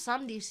 I read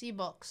some DC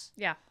books.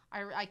 Yeah.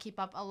 I keep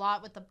up a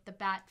lot with the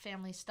Bat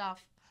family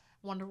stuff.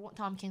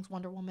 Tom King's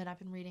Wonder Woman I've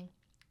been reading.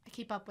 I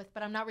keep up with,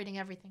 but I'm not reading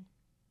everything.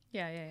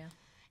 Yeah.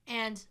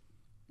 And,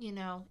 you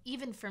know,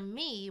 even for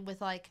me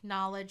with like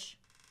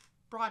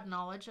broad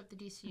knowledge of the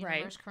DC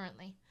universe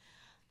currently,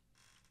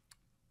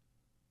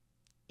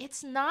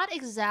 it's not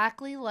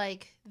exactly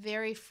like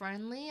very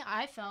friendly,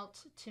 I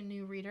felt, to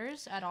new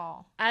readers at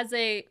all. As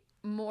a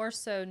more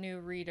so new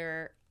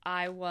reader,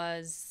 I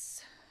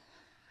was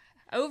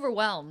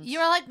overwhelmed. You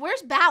were like,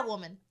 "Where's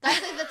Batwoman?"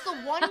 That's the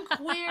one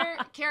queer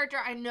character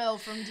I know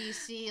from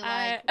DC.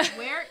 Like,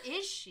 where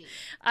is she?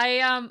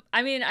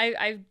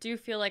 I do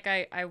feel like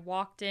I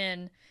walked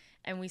in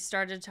and we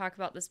started to talk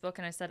about this book,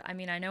 and I said,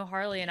 I know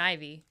Harley and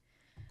Ivy.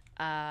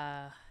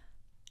 And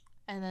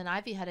then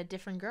Ivy had a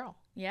different girl.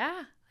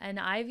 Yeah. And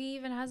Ivy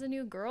even has a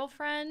new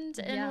girlfriend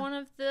in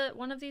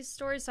one of these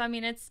stories. So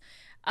it's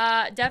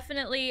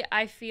definitely,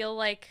 I feel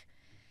like,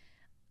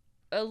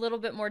 a little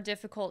bit more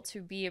difficult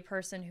to be a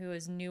person who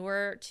is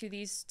newer to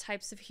these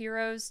types of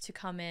heroes to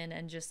come in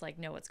and just like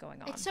know what's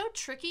going on. It's so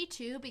tricky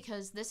too,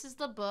 because this is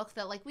the book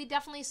that like we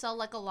definitely sell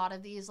like a lot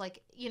of these,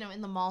 like, you know,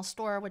 in the mall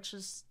store, which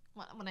is,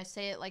 when I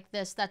say it like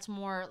this, that's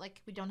more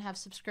like we don't have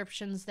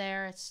subscriptions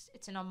there.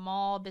 It's in a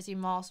mall, busy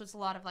mall, so it's a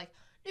lot of like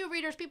new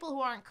readers, people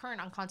who aren't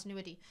current on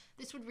continuity.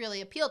 This would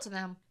really appeal to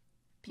them.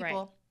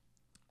 People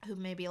who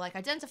maybe like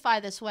identify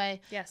this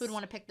way, who would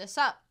want to pick this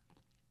up.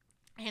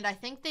 And I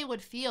think they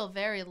would feel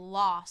very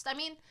lost. I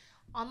mean,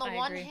 on the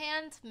one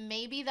hand,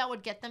 maybe that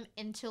would get them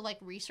into like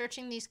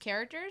researching these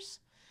characters.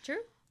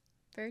 True.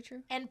 Very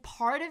true. And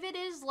part of it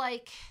is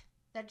like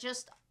that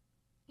just,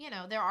 you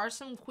know, there are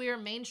some queer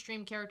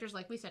mainstream characters,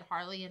 like we said,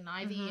 Harley and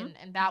Ivy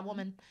and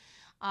Batwoman.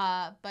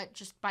 But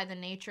just by the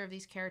nature of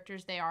these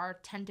characters, they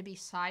tend to be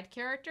side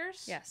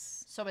characters.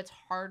 Yes. So it's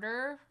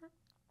harder,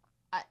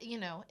 you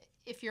know,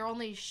 if you're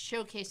only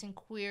showcasing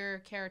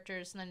queer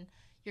characters, then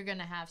you're going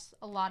to have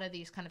a lot of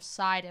these kind of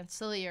side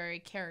ancillary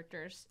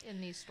characters in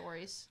these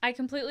stories. I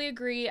completely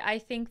agree. I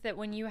think that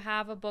when you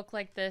have a book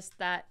like this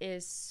that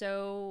is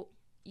so,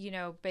 you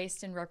know,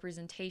 based in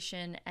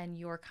representation and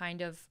you're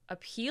kind of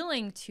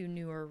appealing to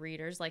newer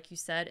readers, like you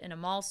said, in a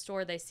mall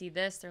store, they see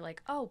this, they're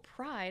like, oh,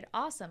 Pride,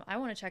 awesome, I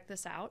want to check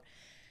this out.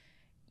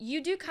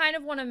 You do kind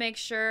of want to make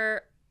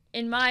sure,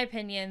 in my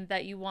opinion,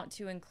 that you want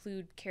to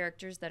include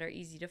characters that are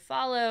easy to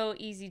follow,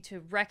 easy to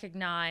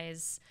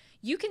recognize.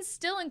 You can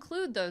still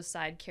include those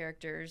side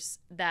characters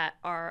that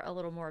are a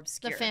little more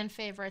obscure. The fan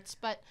favorites,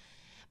 but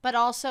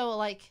also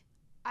like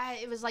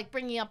it was like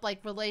bringing up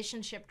like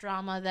relationship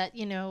drama that,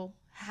 you know,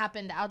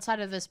 happened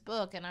outside of this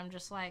book, and I'm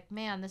just like,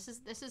 man, this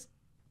is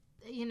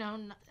you know,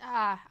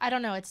 I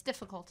don't know, it's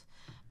difficult,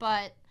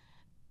 but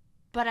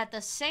at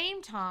the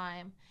same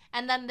time,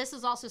 and then this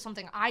is also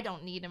something I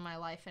don't need in my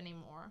life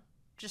anymore.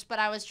 But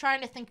I was trying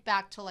to think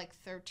back to like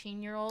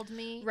 13-year-old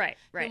me, right,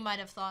 who might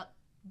have thought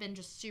been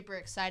just super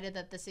excited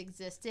that this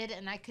existed,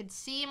 and I could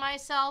see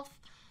myself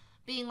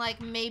being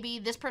like, maybe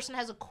this person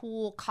has a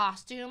cool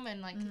costume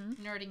and like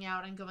nerding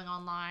out and going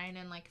online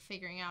and like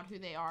figuring out who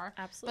they are.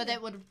 Absolutely.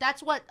 But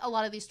that's what a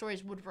lot of these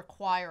stories would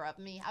require of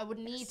me. I would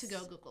need to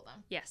go Google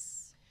them.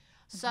 Yes.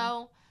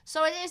 So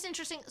it is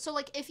interesting. So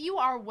like if you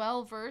are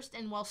well versed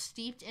and well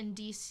steeped in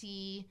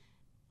DC,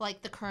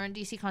 like the current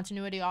DC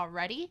continuity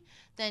already,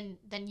 then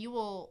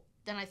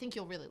I think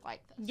you'll really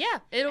like this. Yeah,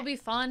 it'll be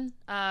fun.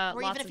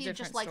 Or lots even if you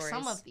just like stories.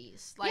 some of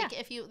these, like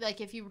if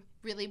you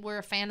really were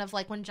a fan of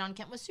like when John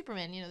Kent was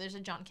Superman, there's a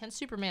John Kent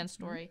Superman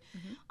story,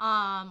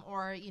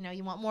 or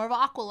you want more of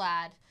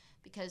Aqualad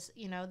because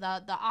the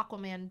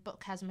Aquaman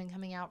book hasn't been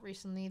coming out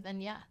recently.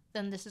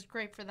 Then this is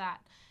great for that.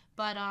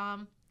 But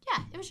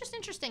it was just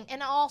interesting,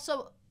 and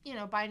also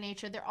by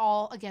nature they're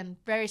all again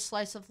very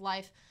slice of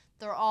life.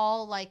 They're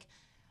all like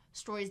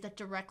stories that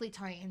directly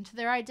tie into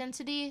their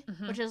identity,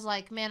 which is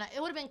like, man,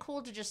 it would have been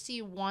cool to just see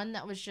one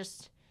that was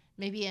just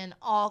maybe an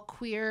all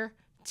queer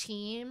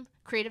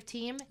creative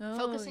team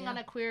focusing on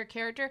a queer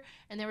character,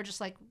 and they were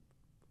just like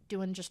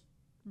doing just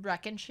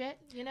wrecking shit,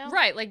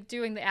 Right, like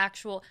doing the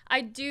actual.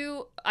 I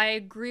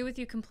agree with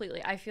you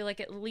completely. I feel like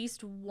at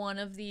least one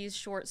of these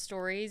short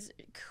stories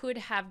could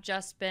have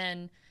just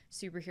been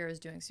superheroes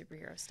doing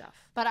superhero stuff.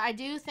 But I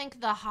do think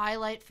the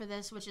highlight for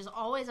this, which is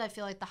always I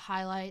feel like the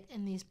highlight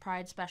in these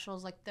Pride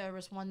specials, like there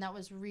was one that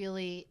was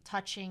really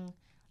touching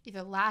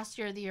either last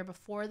year or the year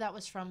before, that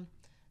was from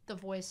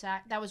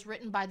that was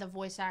written by the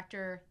voice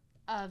actor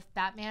of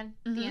Batman,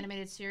 the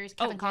animated series,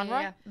 Kevin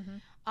Conroy.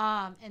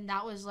 And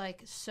that was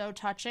like so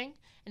touching,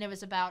 and it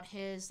was about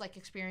his like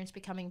experience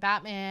becoming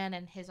Batman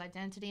and his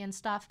identity and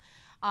stuff.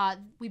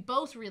 We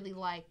both really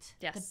liked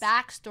the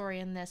backstory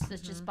in this.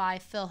 This is by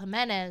Phil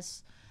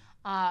Jimenez,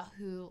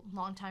 who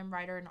longtime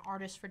writer and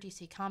artist for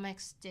DC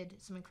Comics,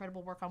 did some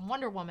incredible work on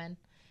Wonder Woman.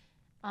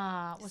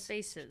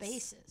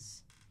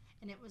 Spaces.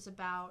 And it was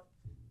about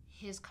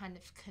his kind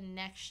of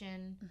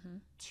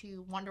connection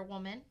to Wonder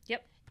Woman.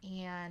 Yep.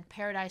 And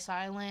Paradise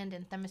Island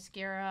and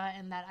Themyscira,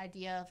 and that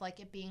idea of like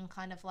it being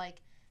kind of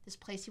like this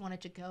place he wanted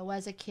to go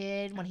as a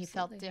kid when he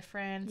felt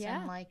different,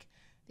 and like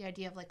the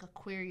idea of like a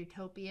queer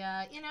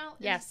utopia,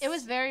 it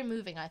was very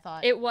moving, I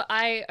thought.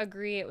 I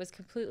agree. It was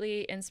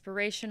completely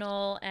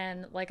inspirational,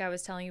 and like I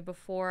was telling you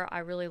before, I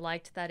really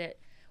liked that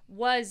it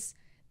was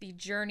the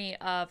journey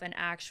of an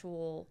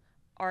actual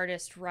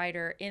artist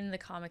writer in the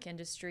comic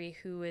industry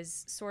who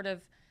is sort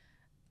of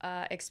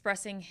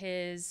expressing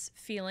his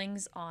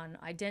feelings on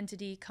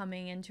identity,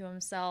 coming into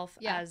himself,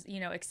 as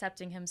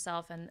accepting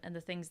himself and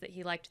the things that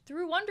he liked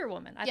through Wonder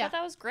Woman. I thought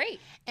that was great.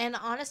 And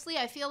honestly,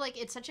 I feel like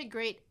it's such a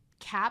great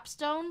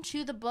capstone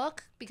to the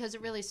book because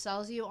it really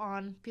sells you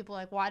on people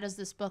like, why does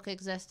this book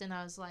exist? And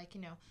I was like,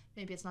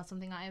 maybe it's not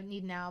something I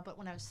need now, but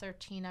when I was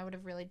 13 I would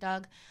have really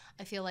dug.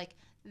 I feel like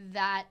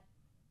that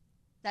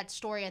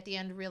story at the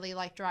end really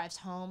like drives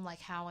home like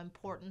how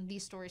important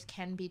these stories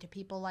can be to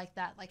people like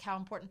that, like how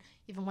important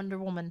even Wonder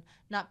Woman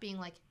not being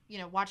like,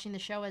 watching the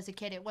show as a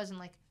kid, it wasn't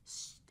like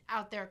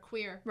out there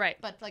queer, right?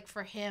 But like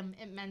for him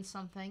it meant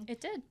something. It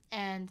did.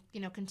 And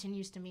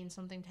continues to mean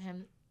something to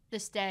him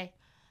this day.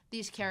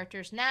 These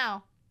characters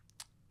now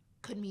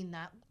could mean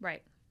that,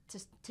 right,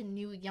 to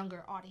new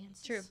younger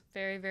audiences. True.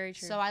 Very, very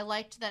true. So I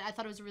liked that. I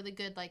thought it was a really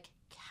good like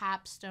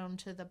capstone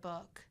to the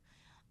book.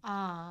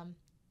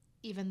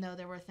 Even though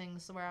there were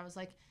things where I was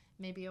like,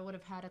 maybe I would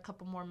have had a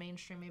couple more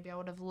mainstream. Maybe I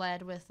would have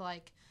led with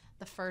like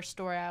the first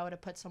story. I would have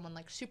put someone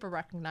like super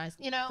recognized,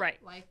 Right.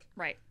 Like,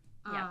 right.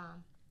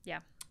 Yeah.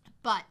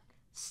 But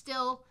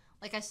still,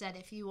 like I said,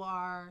 if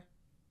you're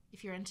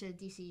into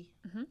DC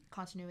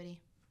continuity,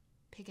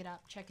 pick it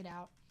up, check it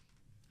out.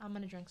 I'm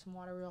gonna drink some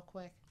water real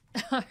quick.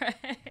 All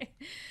right.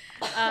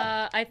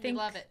 I think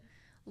love it.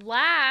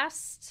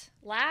 Lastly,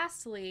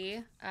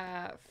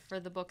 for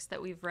the books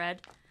that we've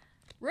read,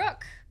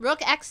 Rook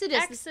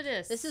Exodus.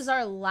 Exodus. This is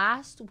our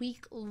last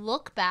week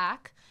look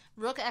back.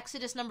 Rook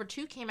Exodus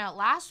 #2 came out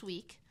last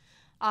week.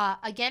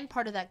 Again,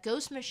 part of that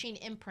Ghost Machine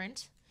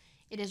imprint.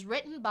 It is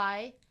written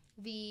by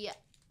the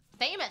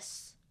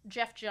famous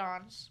Jeff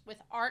Johns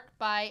with art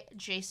by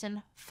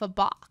Jason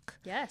Fabok.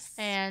 Yes.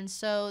 And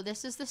so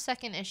this is the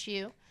second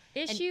issue.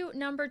 Issue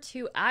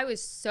 #2, I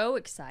was so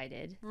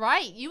excited.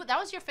 Right. That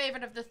was your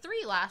favorite of the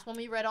three last when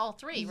we read all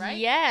three, right?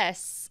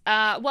 Yes.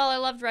 Well, I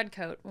loved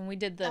Redcoat when we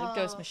did the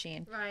Ghost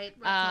Machine. Right.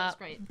 Redcoat's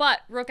great.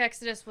 But Rook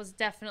Exodus was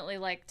definitely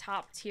like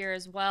top tier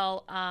as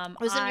well. It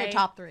was in your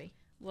top three.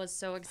 Was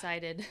so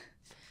excited.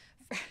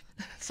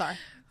 Sorry.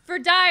 For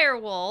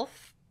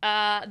Direwolf,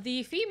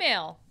 the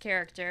female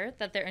character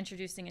that they're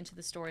introducing into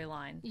the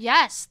storyline.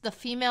 Yes, the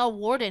female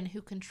warden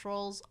who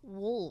controls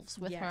wolves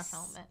with her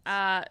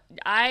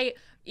helmet.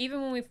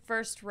 Even when we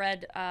first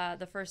read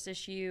the first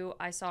issue,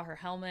 I saw her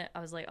helmet.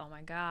 I was like, oh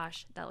my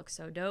gosh, that looks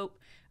so dope.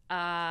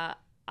 I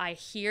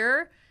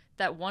hear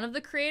that one of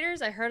the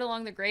creators, I heard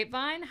along the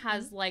grapevine,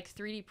 has like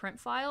 3D print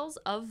files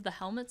of the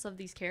helmets of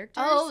these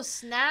characters. Oh,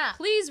 snap.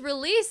 Please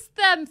release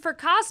them for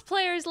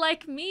cosplayers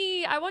like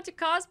me. I want to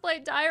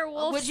cosplay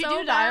Direwolf. Would you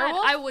so do bad.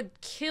 Direwolf? I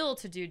would kill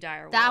to do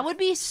Direwolf. That would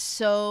be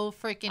so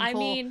freaking cool. I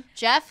mean,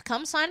 Jeff,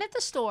 come sign at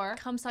the store.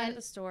 come sign at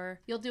the store.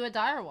 You'll do a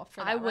direwolf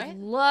for that, I would right?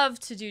 love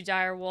to do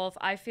Direwolf.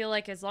 I feel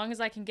like as long as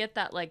I can get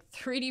that like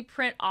 3D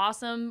print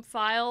awesome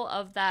file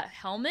of that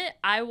helmet,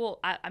 I will.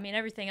 I mean,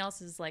 everything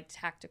else is like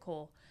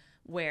tactical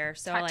wear.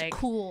 So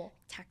Tactical.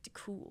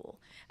 tactical.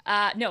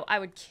 No, I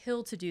would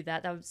kill to do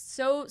that. That was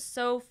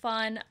so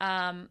fun.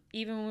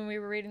 Even when we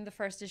were reading the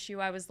first issue,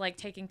 I was like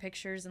taking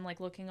pictures and like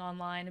looking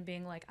online and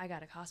being like, I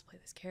gotta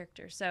cosplay this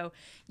character. So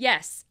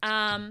yes,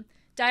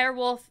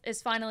 Direwolf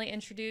is finally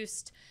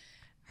introduced.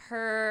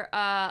 Her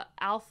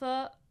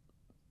alpha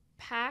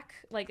pack,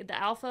 like the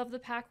alpha of the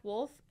pack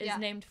wolf, is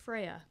named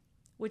Freya,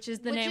 which is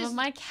the name of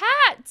my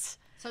cat.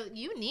 So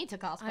you need to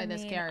cosplay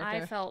this character.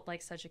 I felt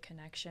like such a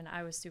connection.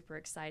 I was super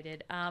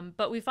excited.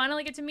 But we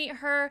finally get to meet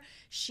her.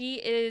 She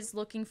is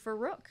looking for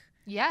Rook.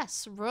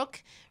 Yes,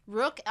 Rook,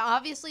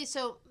 obviously.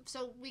 So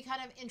we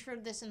kind of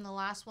introed this in the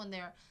last one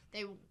there.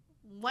 They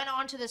went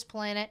onto this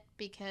planet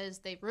because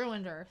they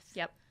ruined Earth.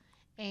 Yep.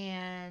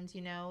 And,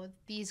 you know,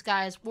 these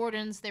guys,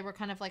 wardens, they were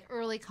kind of like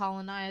early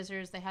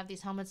colonizers. They have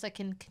these helmets that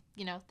can,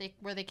 you know,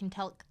 where they can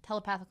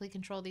telepathically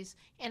control these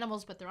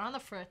animals, but they're on the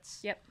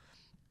fritz. Yep.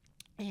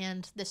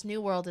 And this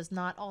new world is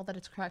not all that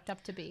it's cracked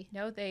up to be.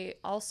 No, they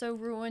also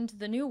ruined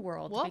the new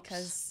world. Whoops.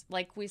 Because,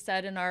 like we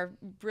said in our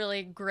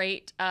really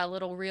great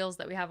little reels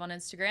that we have on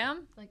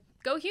Instagram, like,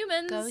 go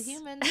humans. Go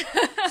humans.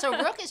 So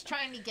Rook is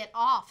trying to get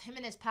off. Him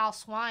and his pal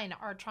Swine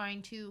are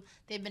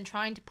they've been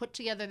trying to put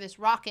together this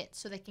rocket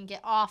so they can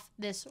get off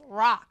this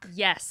rock.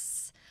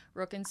 Yes.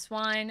 Rook and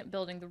Swine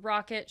building the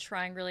rocket,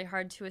 trying really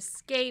hard to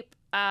escape.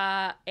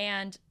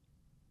 And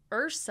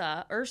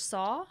Ursa.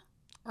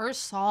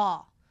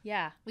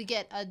 Yeah. We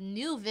get a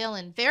new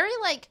villain.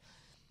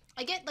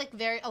 I get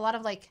a lot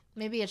of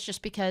maybe it's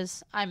just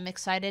because I'm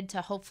excited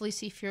to hopefully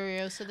see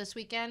Furiosa this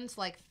weekend.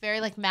 Like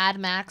very like Mad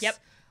Max. Yep.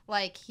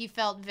 Like he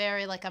felt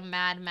very like a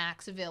Mad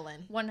Max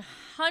villain.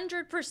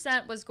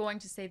 100% was going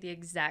to say the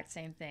exact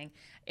same thing.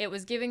 It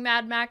was giving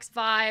Mad Max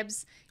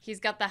vibes. He's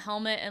got the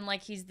helmet and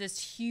like he's this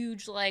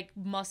huge like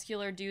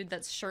muscular dude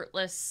that's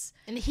shirtless.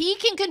 And he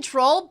can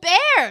control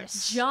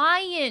bears.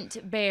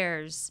 Giant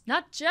bears.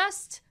 Not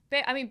just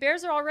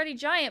bears are already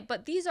giant,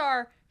 but these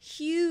are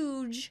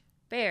huge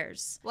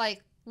bears.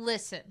 Like,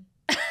 listen.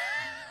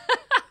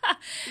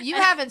 You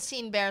haven't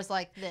seen bears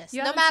like this.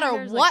 No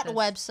matter what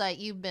website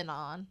you've been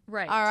on.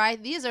 Right. All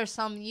right? These are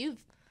some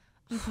you've...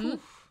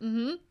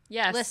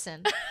 Yes.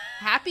 Listen.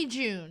 Happy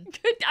June.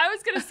 Good. I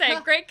was going to say,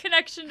 great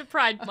connection to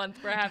Pride Month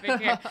we're having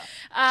here.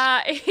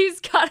 He's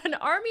got an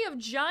army of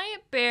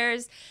giant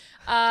bears.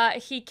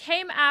 He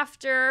came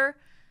after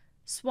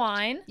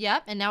Swine.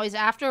 Yep, and now he's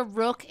after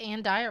Rook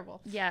and Direwolf.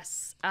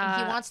 Yes.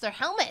 And he wants their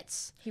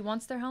helmets. He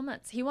wants their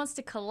helmets. He wants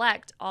to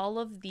collect all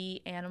of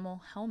the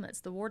animal helmets,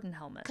 the warden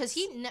helmets. Because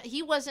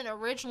he wasn't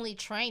originally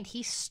trained.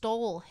 He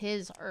stole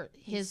his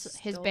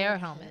bear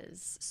helmet.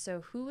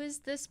 So who is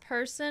this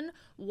person?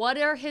 What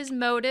are his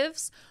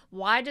motives?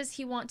 Why does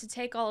he want to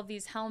take all of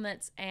these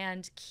helmets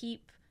and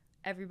keep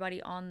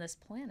everybody on this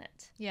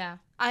planet? Yeah.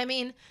 I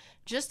mean,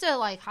 just to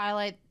like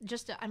highlight, you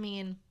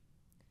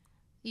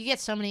get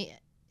so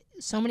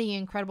many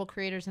incredible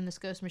creators in this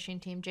Ghost Machine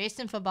team.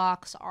 Jason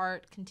Fabok's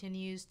art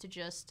continues to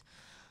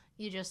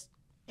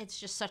it's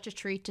just such a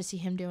treat to see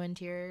him do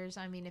interiors.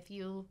 I mean, if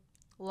you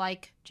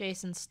like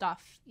Jason's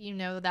stuff, you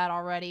know that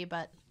already,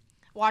 but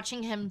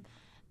watching him,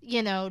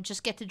 you know,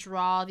 just get to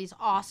draw these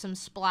awesome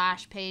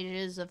splash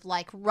pages of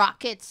like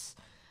rockets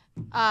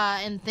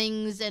and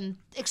things and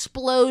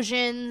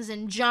explosions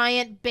and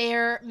giant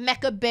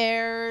mecha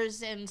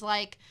bears and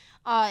like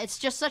it's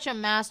just such a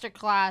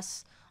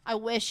masterclass. I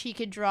wish he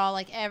could draw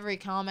like every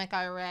comic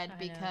I read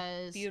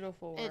because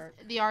beautiful work.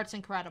 The art's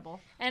incredible.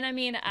 And I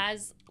mean,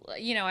 as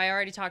you know, I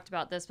already talked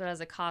about this, but as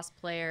a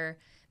cosplayer,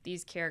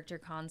 these character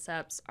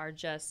concepts are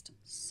just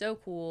so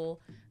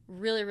cool.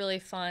 Really, really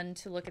fun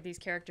to look at these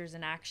characters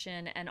in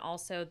action, and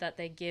also that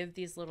they give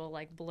these little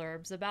like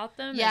blurbs about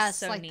them. Yes,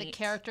 so like neat. The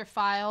character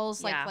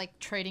files, like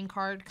trading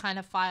card kind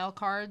of file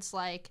cards,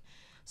 like.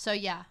 So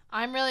yeah,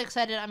 I'm really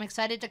excited. I'm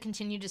excited to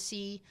continue to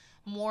see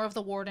more of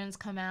the wardens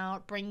come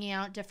out, bringing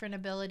out different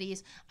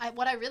abilities.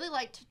 What I really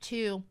liked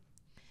too,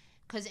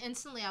 because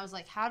instantly I was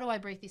like, how do I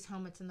break these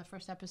helmets in the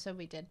first episode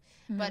we did?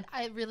 Mm-hmm. But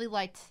I really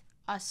liked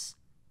us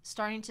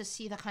starting to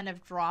see the kind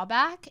of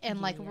drawback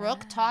and like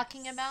Rook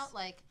talking about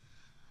like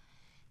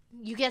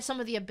you get some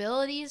of the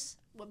abilities,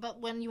 but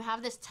when you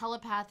have this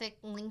telepathic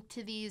link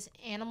to these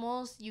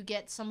animals, you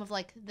get some of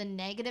like the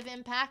negative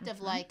impact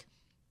of like,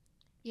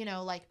 you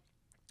know, like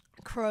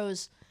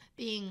crows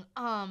being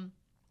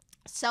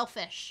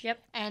selfish. Yep.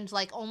 And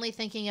like only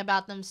thinking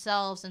about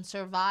themselves and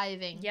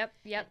surviving. Yep.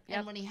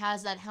 And when he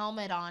has that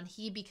helmet on,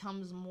 he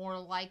becomes more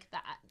like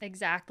that.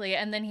 Exactly.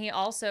 And then he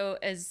also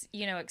is,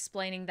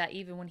 explaining that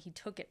even when he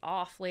took it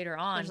off later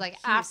on, there's like he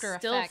after was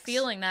still effects.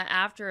 feeling that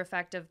after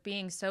effect of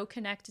being so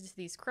connected to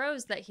these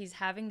crows that he's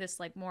having this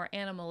like more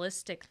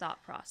animalistic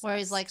thought process. Where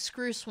he's like,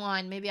 screw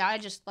swine. Maybe I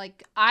just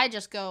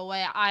go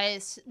away.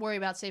 Worry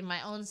about saving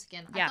my own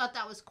skin. Yeah. I thought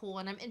that was cool.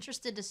 And I'm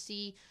interested to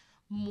see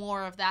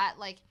more of that.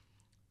 Like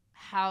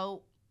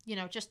how,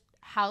 just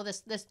how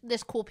this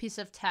cool piece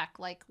of tech,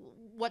 like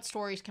what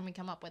stories can we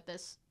come up with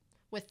this.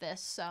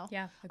 So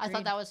yeah, I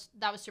thought that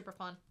was super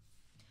fun.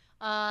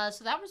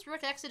 So that was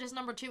Rook Exodus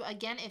number 2.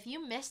 Again, if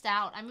you missed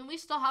out, I mean, we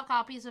still have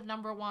copies of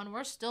number 1.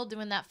 We're still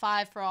doing that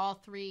 5 for all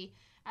 3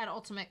 at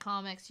Ultimate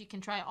Comics. You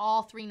can try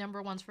all 3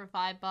 number 1s for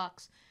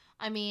 $5.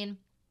 I mean,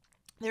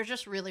 they're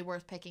just really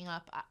worth picking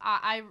up.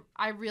 I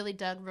really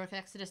dug Rook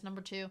Exodus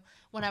number 2.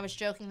 When I was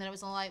joking that it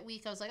was a light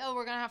week, I was like, oh,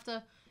 we're gonna have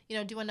to,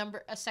 do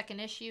a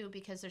second issue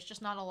because there's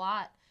just not a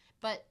lot.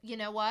 But you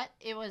know what?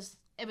 It was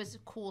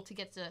cool to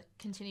get to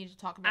continue to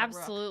talk about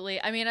Absolutely.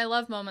 Rook. I mean, I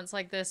love moments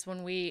like this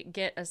when we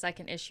get a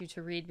second issue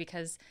to read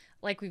because,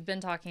 like we've been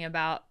talking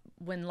about,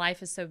 when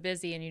life is so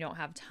busy and you don't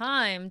have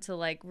time to,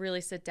 like, really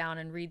sit down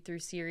and read through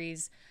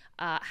series,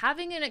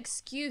 having an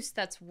excuse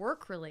that's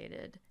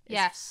work-related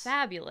is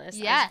fabulous.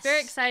 Yes. I'm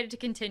very excited to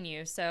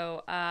continue.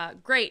 So,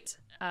 great.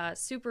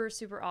 Super,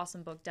 super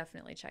awesome book.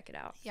 Definitely check it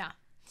out. Yeah.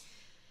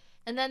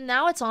 And then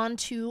now it's on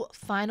to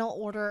Final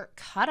Order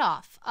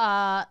Cutoff.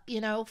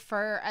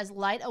 For as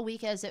light a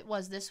week as it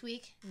was this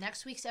week,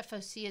 next week's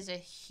FOC is a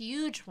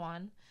huge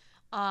one.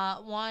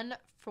 One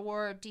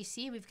for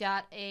DC, we've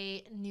got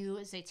a new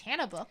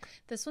Zatanna book.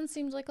 This one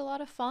seems like a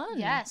lot of fun.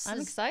 Yes. I'm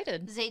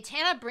excited.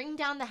 Zatanna, Bring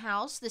Down the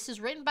House. This is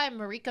written by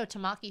Mariko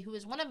Tamaki, who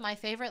is one of my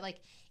favorite,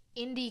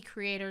 indie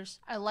creators.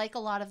 I like a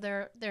lot of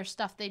their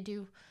stuff. They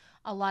do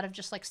a lot of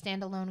just,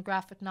 standalone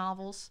graphic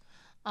novels.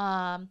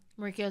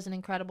 Mariko is an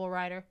incredible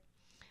writer.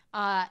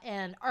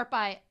 And art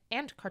by,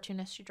 and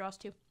cartoonist, she draws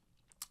too.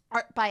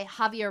 Art by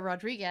Javier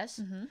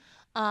Rodriguez. Mm-hmm.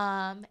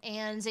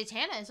 And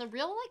Zatanna is a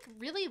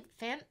really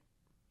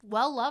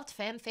well-loved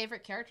fan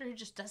favorite character who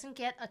just doesn't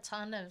get a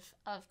ton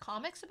of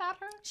comics about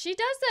her. She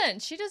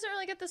doesn't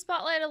really get the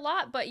spotlight a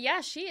lot, but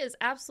yeah, she is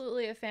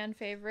absolutely a fan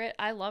favorite.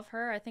 I love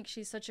her. I think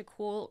she's such a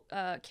cool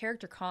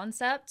character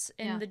concept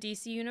in the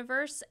DC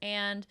universe,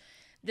 and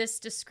this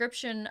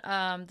description,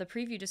 the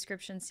preview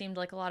description, seemed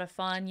like a lot of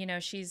fun.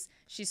 She's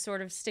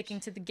sort of sticking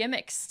to the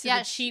gimmicks, to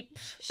the cheap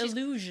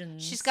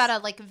illusions. She's got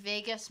a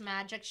Vegas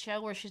magic show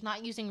where she's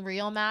not using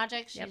real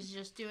magic. She's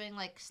just doing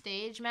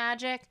stage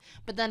magic.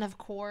 But then of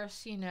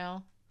course,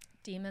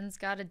 demon's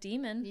got a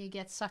demon. You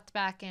get sucked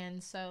back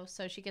in. So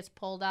she gets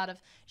pulled out of.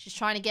 She's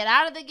trying to get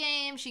out of the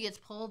game. She gets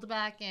pulled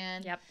back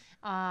in. Yep.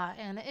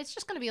 And it's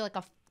just gonna be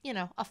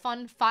a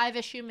fun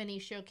 5-issue mini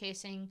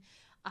showcasing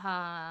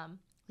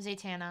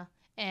Zatanna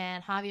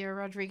and Javier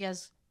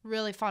Rodriguez.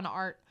 Really fun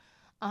art.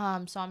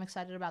 So I'm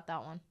excited about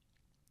that one.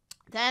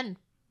 Then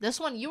this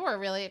one, you were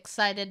really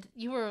excited.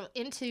 You were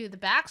into the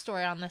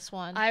backstory on this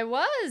one. I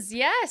was,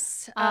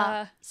 yes.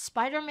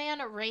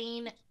 Spider-Man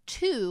Reign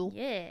 2,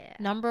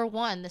 number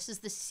 1. This is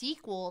the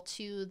sequel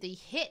to the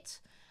hit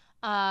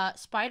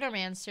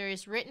Spider-Man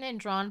series, written and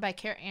drawn by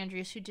Kurt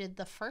Andrews, who did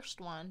the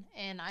first one.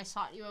 And I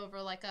sought you over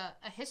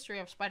a history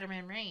of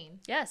Spider-Man Reign.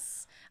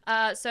 Yes.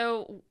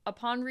 So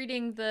upon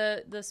reading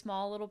the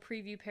small little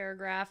preview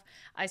paragraph,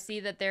 I see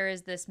that there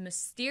is this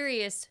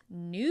mysterious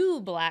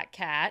new Black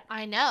Cat.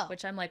 I know.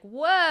 Which I'm like,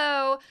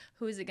 whoa,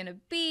 who is it going to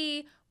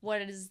be?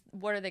 What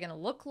are they going to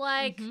look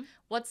like? Mm-hmm.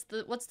 What's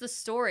the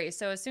story?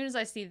 So as soon as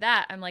I see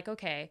that, I'm like,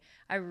 okay,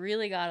 I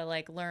really got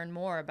to learn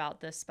more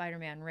about this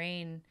Spider-Man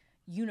Reign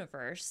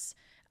universe.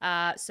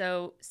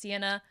 So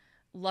Siena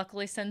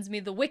luckily sends me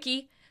the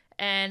wiki,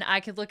 and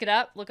I could look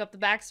up the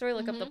backstory,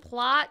 look up the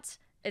plot.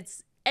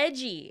 It's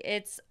edgy.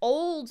 It's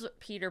old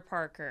Peter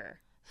Parker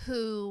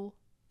who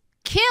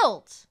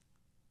killed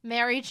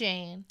Mary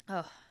Jane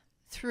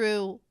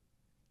through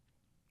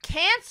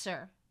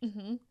cancer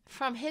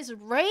from his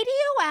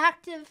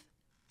radioactive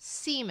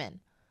semen.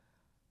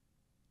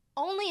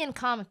 Only in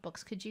comic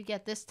books could you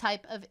get this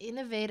type of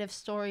innovative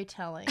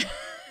storytelling.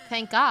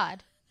 Thank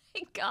God.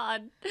 Thank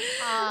God.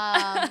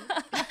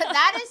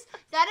 That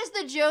is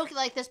the joke.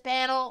 This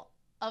panel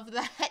of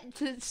that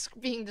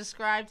being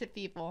described to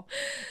people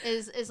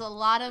is a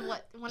lot of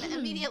when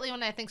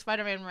I think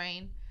Spider-Man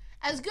Reign,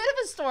 as good of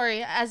a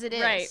story as it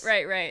is.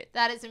 Right.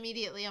 That is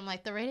immediately I'm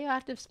like, the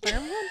radioactive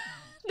sperm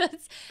one.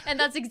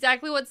 That's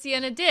exactly what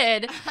Siena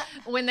did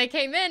when they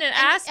came in and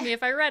asked me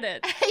if I read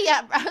it.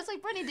 Yeah, I was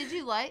like,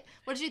 Brittany, what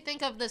did you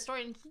think of the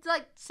story? And he's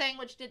saying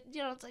what you did.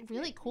 It's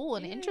really cool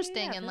and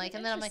interesting, and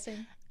and then I'm like,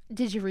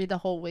 did you read the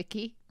whole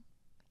wiki?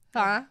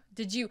 Huh?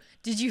 Did you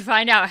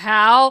find out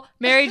how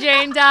Mary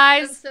Jane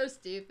dies? That's so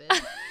stupid.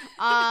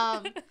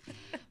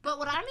 But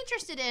what I'm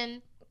interested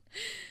in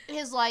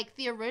is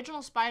the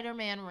original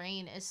Spider-Man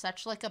Reign is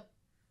such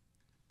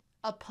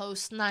a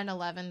post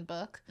 9/11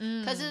 book,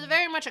 because it's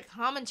very much a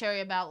commentary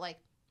about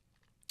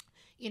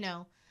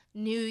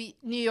New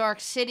York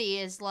City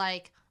is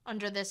like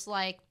under this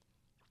like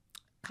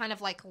kind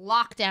of like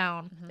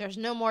lockdown. There's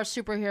no more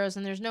superheroes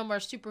and there's no more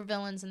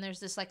supervillains, and there's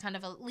this like kind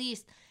of at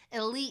least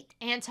elite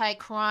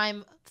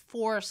anti-crime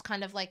force,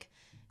 kind of like,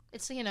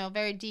 it's, you know,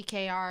 very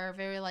DKR,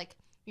 very like,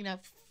 you know,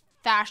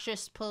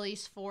 fascist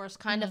police force,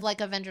 kind of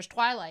like Avengers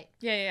Twilight.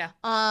 Yeah.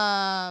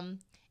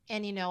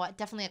 And, you know,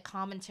 definitely a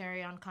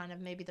commentary on kind of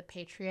maybe the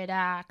Patriot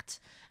Act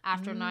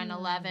after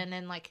 9/11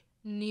 and like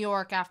New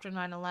York after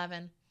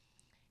 9/11.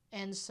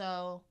 And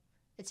so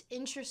it's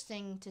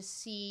interesting to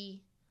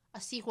see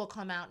a sequel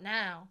come out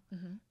now,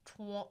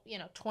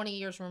 20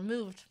 years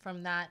removed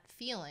from that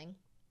feeling.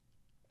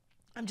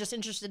 I'm just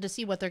interested to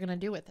see what they're going to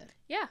do with it.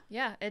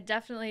 Yeah. It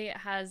definitely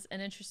has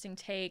an interesting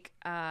take.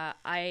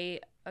 I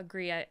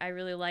agree. I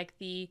really like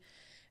the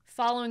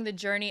following the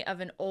journey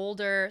of an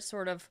older,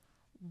 sort of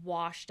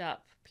washed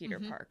up Peter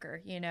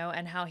Parker, you know,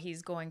 and how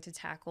he's going to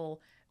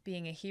tackle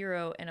being a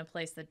hero in a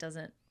place that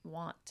doesn't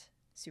want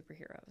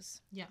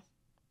superheroes. Yeah.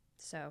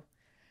 So,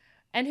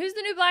 and who's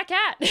the new Black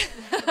Cat?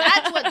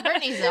 That's what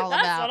Britney's all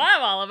about. That's what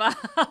I'm all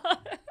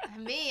about.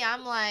 And me,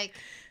 I'm like,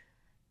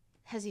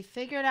 has he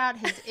figured out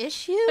his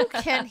issue?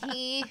 Can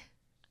he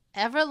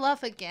ever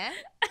love again?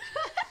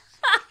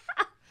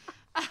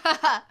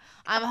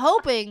 I'm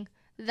hoping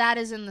that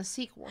is in the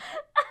sequel.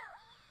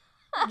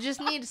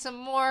 Just need some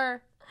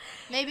more.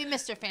 Maybe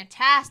Mr.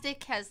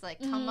 Fantastic has like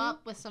come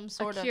up with some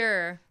sort of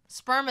cure,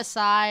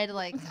 spermicide.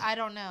 Like, I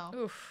don't know.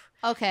 Oof.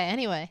 Okay.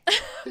 Anyway,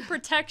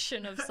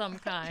 protection of some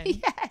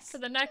kind. Yes. For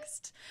the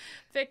next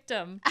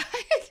victim.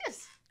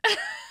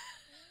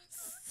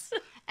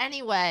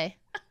 Anyway,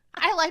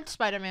 I liked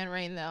Spider-Man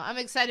Reign though. I'm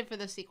excited for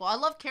the sequel. I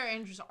love Kara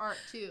Andrews' art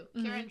too.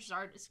 Kara Andrews'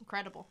 art is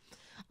incredible.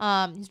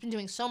 He's been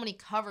doing so many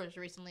covers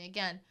recently.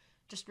 Again,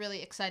 just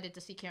really excited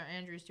to see Kara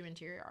Andrews do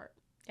interior art.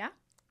 Yeah.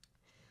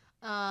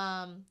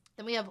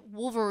 Then we have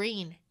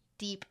Wolverine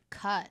Deep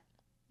Cut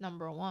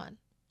 #1.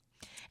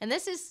 And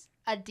this is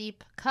a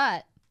deep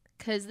cut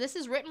because this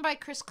is written by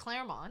Chris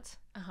Claremont.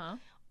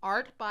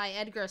 Art by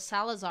Edgar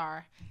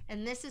Salazar.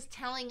 And this is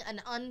telling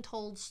an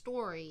untold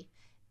story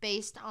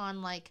based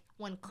on like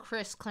when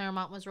Chris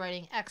Claremont was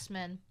writing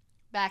X-Men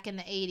back in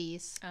the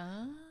 80s.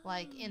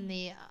 Like in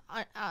the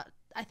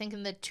I think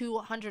in the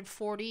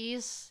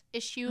 240s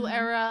issue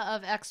era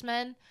of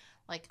X-Men,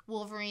 like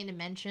Wolverine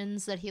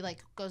mentions that he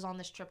like goes on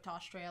this trip to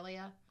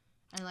Australia,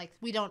 and like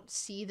we don't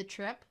see the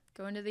trip.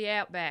 Going to the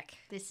Outback.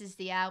 This is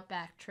the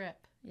Outback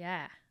trip.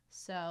 Yeah.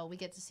 So we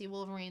get to see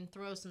Wolverine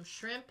throw some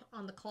shrimp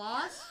on the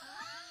claws.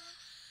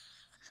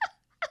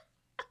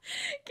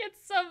 Get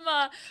some,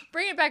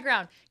 bring it back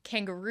around.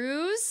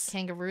 Kangaroos.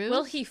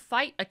 Will he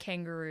fight a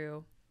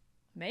kangaroo?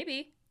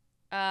 Maybe.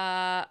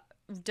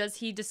 Does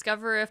he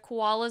discover if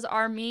koalas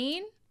are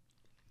mean?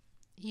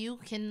 You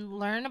can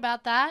learn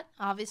about that.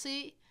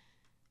 Obviously,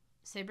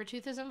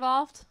 Sabretooth is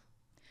involved.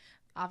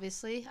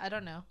 Obviously, I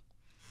don't know.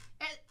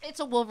 It's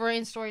a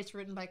Wolverine story. It's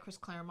written by Chris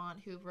Claremont,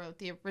 who wrote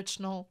the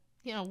original,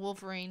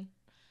 Wolverine.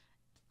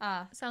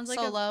 Sounds like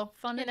solo, a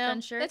fun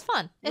adventure. It's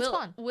fun. It's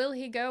fun. Will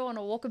he go on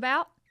a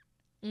walkabout?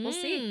 We'll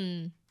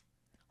see.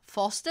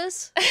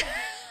 Fosters?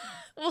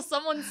 Will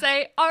someone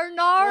say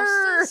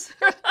Arnar?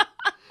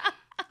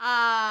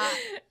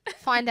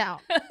 Find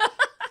out.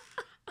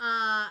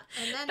 And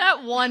then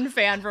that one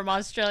fan from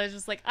Australia is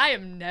just like, I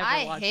am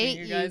never watching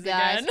you guys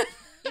again.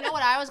 You know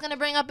what I was gonna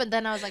bring up, and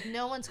then I was like,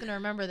 no one's gonna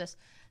remember this.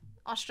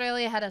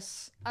 Australia had a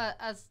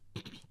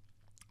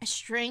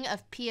string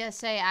of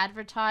PSA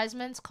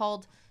advertisements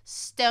called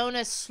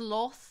Stoner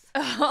Sloth,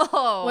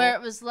 where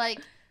it was like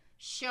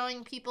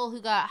showing people who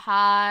got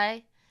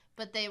high,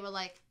 but they were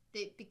like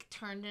they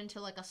turned into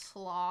like a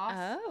sloth.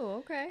 Oh,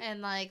 okay.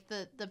 And like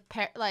the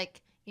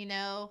like,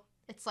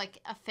 it's like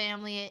a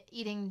family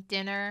eating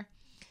dinner,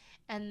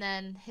 and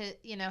then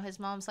his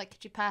mom's like,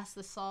 could you pass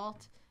the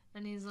salt?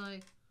 And he's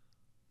like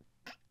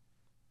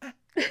a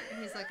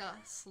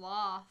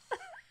sloth.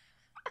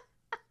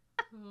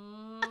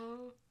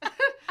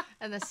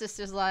 And the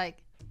sister's like,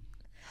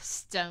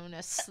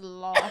 Stoner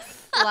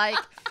Sloth. Like,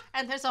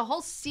 and there's a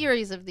whole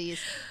series of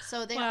these.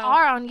 So they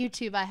are on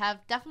YouTube.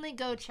 Definitely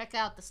go check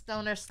out the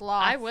Stoner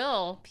Sloth. I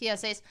will.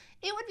 PSAs.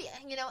 It would be,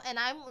 and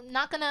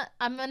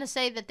I'm gonna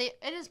say that it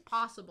is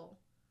possible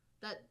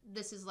that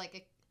this is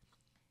like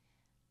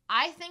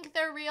I think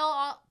they're real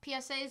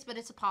PSAs, but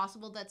it's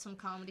possible that some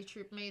comedy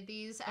troupe made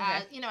these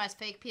as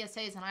fake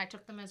PSAs, and I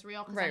took them as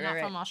real because I'm not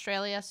from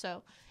Australia.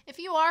 So if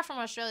you are from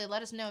Australia,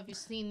 let us know if you've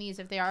seen these,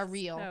 if they are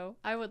real. So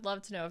I would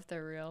love to know if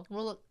they're real.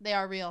 Well, they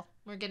are real.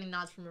 We're getting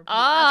nods from a producer.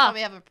 That's why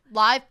we have a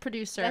live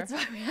producer. That's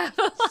why we have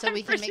a live so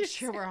we can make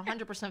sure we're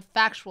 100%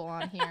 factual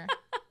on here.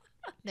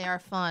 They are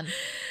fun.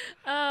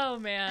 Oh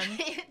man!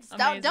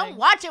 Don't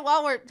watch it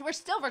while we're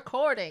still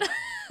recording.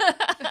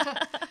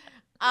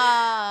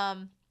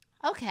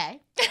 Okay.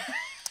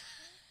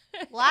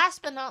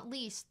 Last but not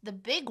least, the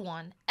big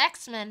one,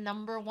 X-Men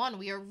 #1.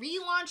 We are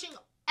relaunching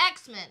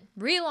X-Men.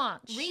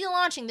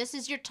 Relaunching. This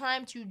is your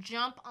time to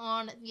jump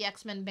on the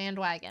X-Men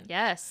bandwagon.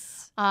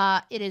 Yes.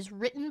 It is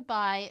written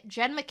by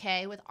Jed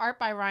MacKay with art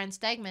by Ryan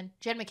Stegman.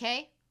 Jed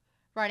MacKay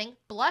writing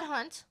Blood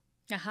Hunt,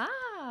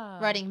 Aha.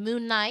 Writing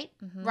Moon Knight,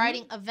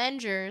 writing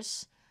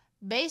Avengers.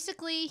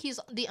 Basically, he's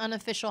the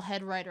unofficial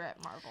head writer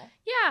at Marvel.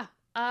 Yeah.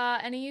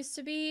 And he used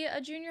to be a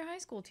junior high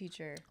school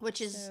teacher. Which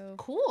is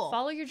cool.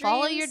 Follow your dreams.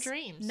 Follow your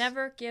dreams.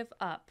 Never give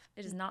up.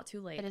 It is not too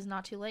late. It is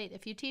not too late.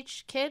 If you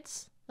teach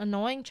kids,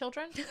 annoying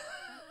children,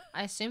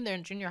 I assume they're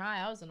in junior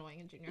high. I was annoying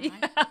in junior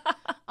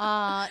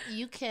high.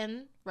 You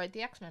can write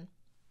the X-Men.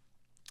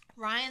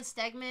 Ryan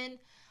Stegman,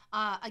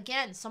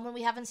 again, someone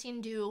we haven't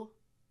seen do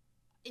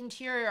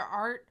interior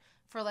art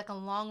for like a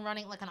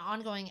long-running, like an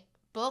ongoing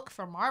book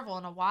for Marvel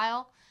in a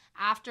while.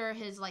 After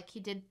his, like,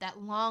 he did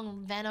that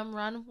long Venom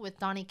run with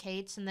Donny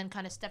Cates and then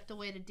kind of stepped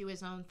away to do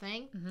his own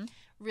thing.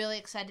 Really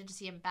excited to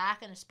see him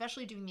back, and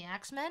especially doing the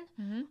X-Men.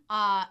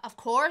 Of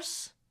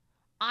course,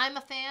 I'm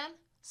a fan.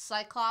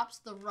 Cyclops,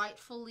 the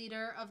rightful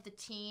leader of the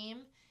team,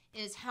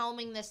 is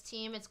helming this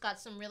team. It's got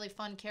some really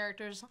fun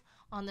characters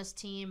on this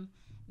team.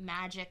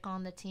 Magic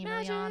on the team,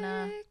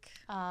 Liana.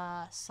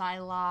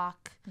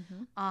 Psylocke.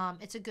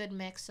 It's a good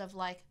mix of,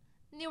 like,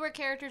 newer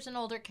characters and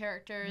older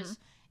characters.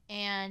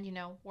 And, you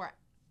know, we're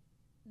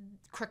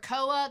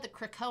Krakoa, the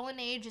Krakoan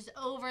age is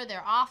over.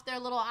 They're off their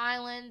little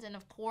island, and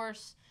of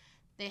course,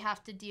 they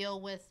have to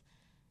deal with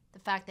the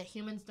fact that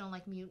humans don't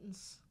like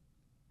mutants.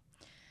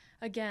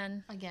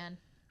 Again.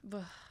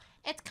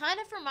 It kind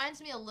of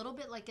reminds me a little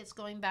bit like it's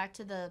going back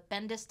to the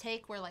Bendis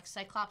take, where like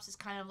Cyclops is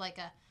kind of like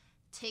a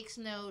takes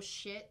no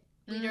shit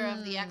leader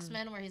of the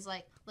X-Men, where he's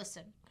like,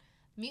 listen,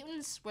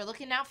 mutants, we're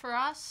looking out for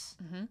us,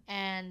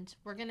 and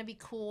we're gonna be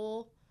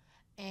cool,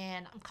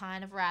 and I'm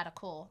kind of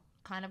radical,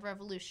 kind of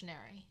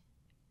revolutionary.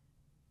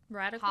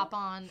 Radical? Hop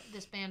on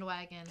this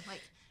bandwagon.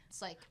 Like, it's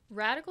like...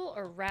 Radical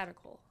or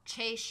radical?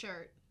 Chase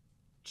shirt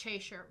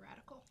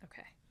radical.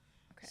 Okay.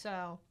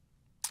 So,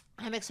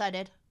 I'm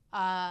excited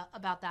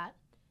about that.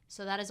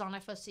 So, that is on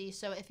FOC.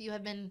 So, if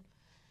you've been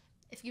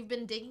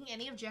digging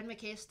any of Jed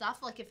McKay's stuff,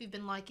 like if you've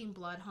been liking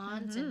Blood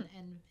Hunt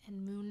and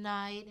Moon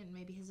Knight and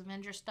maybe his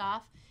Avenger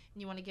stuff,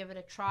 and you want to give it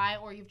a try,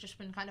 or you've just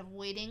been kind of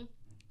waiting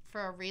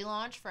for a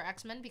relaunch for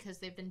X-Men because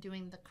they've been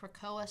doing the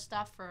Krakoa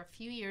stuff for a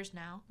few years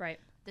now. Right.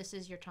 This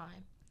is your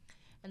time.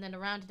 And then to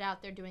round it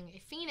out, they're doing a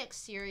Phoenix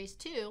series,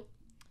 too,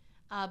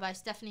 by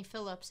Stephanie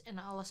Phillips and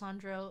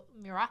Alessandro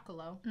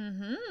Miracolo.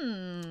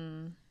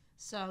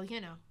 So,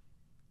 you know,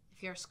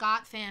 if you're a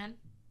Scott fan,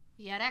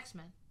 you got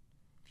X-Men.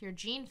 If you're a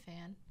Jean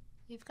fan,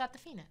 you've got the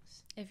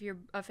Phoenix. If you're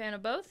a fan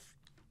of both,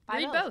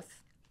 read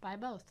both. Buy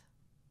both.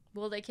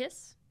 Will they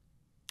kiss?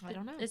 I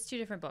don't know. It's 2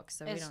 different books,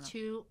 so we don't know. It's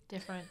 2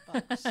 different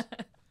books.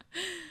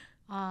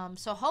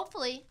 So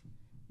hopefully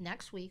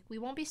next week we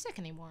won't be sick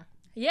anymore.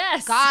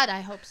 Yes. God, I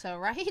hope so,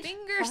 right?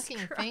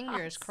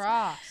 Fingers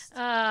crossed.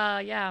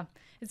 Yeah.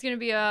 It's going to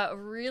be a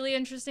really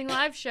interesting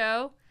live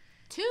show.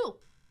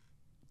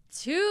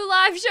 2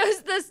 live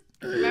shows this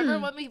Remember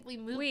when we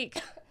moved?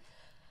 week.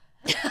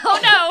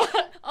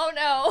 Oh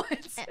no.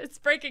 It's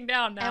breaking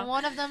down now. And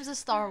one of them's a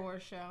Star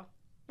Wars show.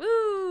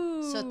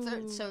 Woo.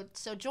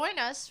 So join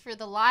us for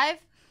the live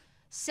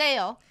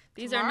sale.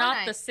 These are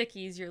not the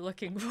sickies you're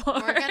looking for.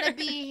 We're going to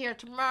be here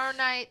tomorrow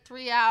night,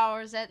 3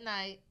 hours at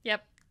night.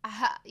 Yep.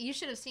 You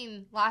should have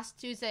seen last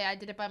Tuesday I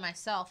did it by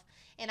myself,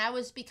 and I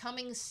was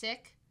becoming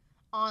sick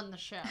on the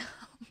show.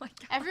 Oh my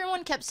God.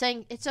 Everyone kept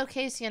saying, it's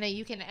okay, Sienna,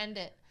 you can end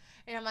it.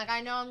 And I'm like, I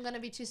know I'm going to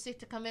be too sick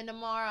to come in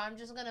tomorrow. I'm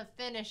just going to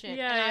finish it.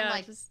 Yeah, and I'm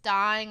like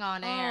dying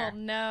on air. Oh,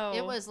 no.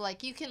 It was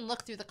like, you can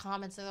look through the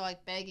comments and they're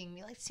like begging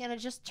me, like, Sienna,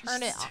 just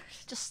turn it off.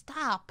 Just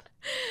stop.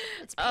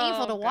 It's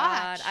painful to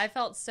watch. God. I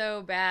felt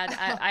so bad.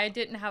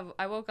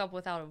 I woke up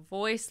without a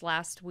voice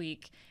last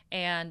week,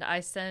 and I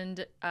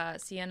send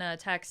Sienna a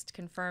text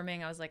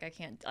confirming. I was like, I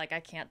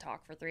can't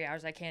talk for 3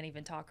 hours. I can't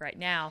even talk right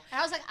now. And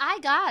I was like, I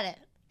got it.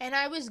 And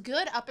I was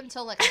good up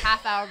until like a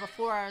half hour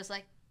before. I was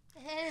like,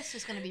 this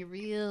is going to be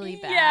really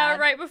bad. Yeah,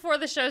 right before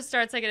the show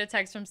starts, I get a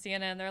text from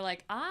Sienna, and they're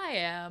like, I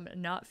am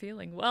not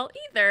feeling well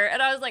either.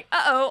 And I was like,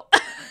 uh-oh.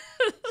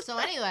 So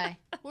anyway,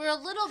 we're a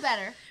little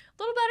better. A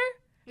little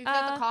better. We've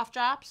got the cough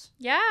drops.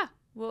 Yeah.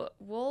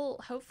 We'll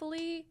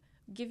hopefully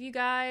give you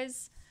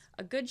guys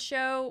a good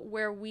show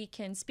where we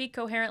can speak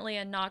coherently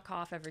and not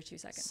cough every 2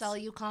 seconds. Sell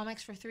you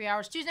comics for 3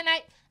 hours Tuesday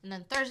night, and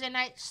then Thursday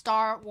night,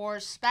 Star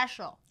Wars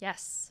special.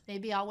 Yes.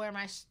 Maybe I'll wear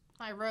my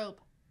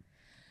robe.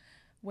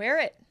 Wear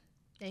it.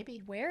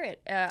 Maybe. Wear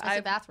it. As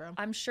a bathrobe.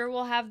 I'm sure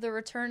we'll have the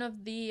return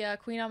of the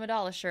Queen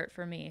Amidala shirt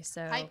for me.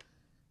 So. Hype.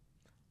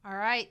 All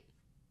right.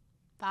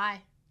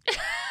 Bye.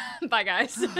 Bye, guys.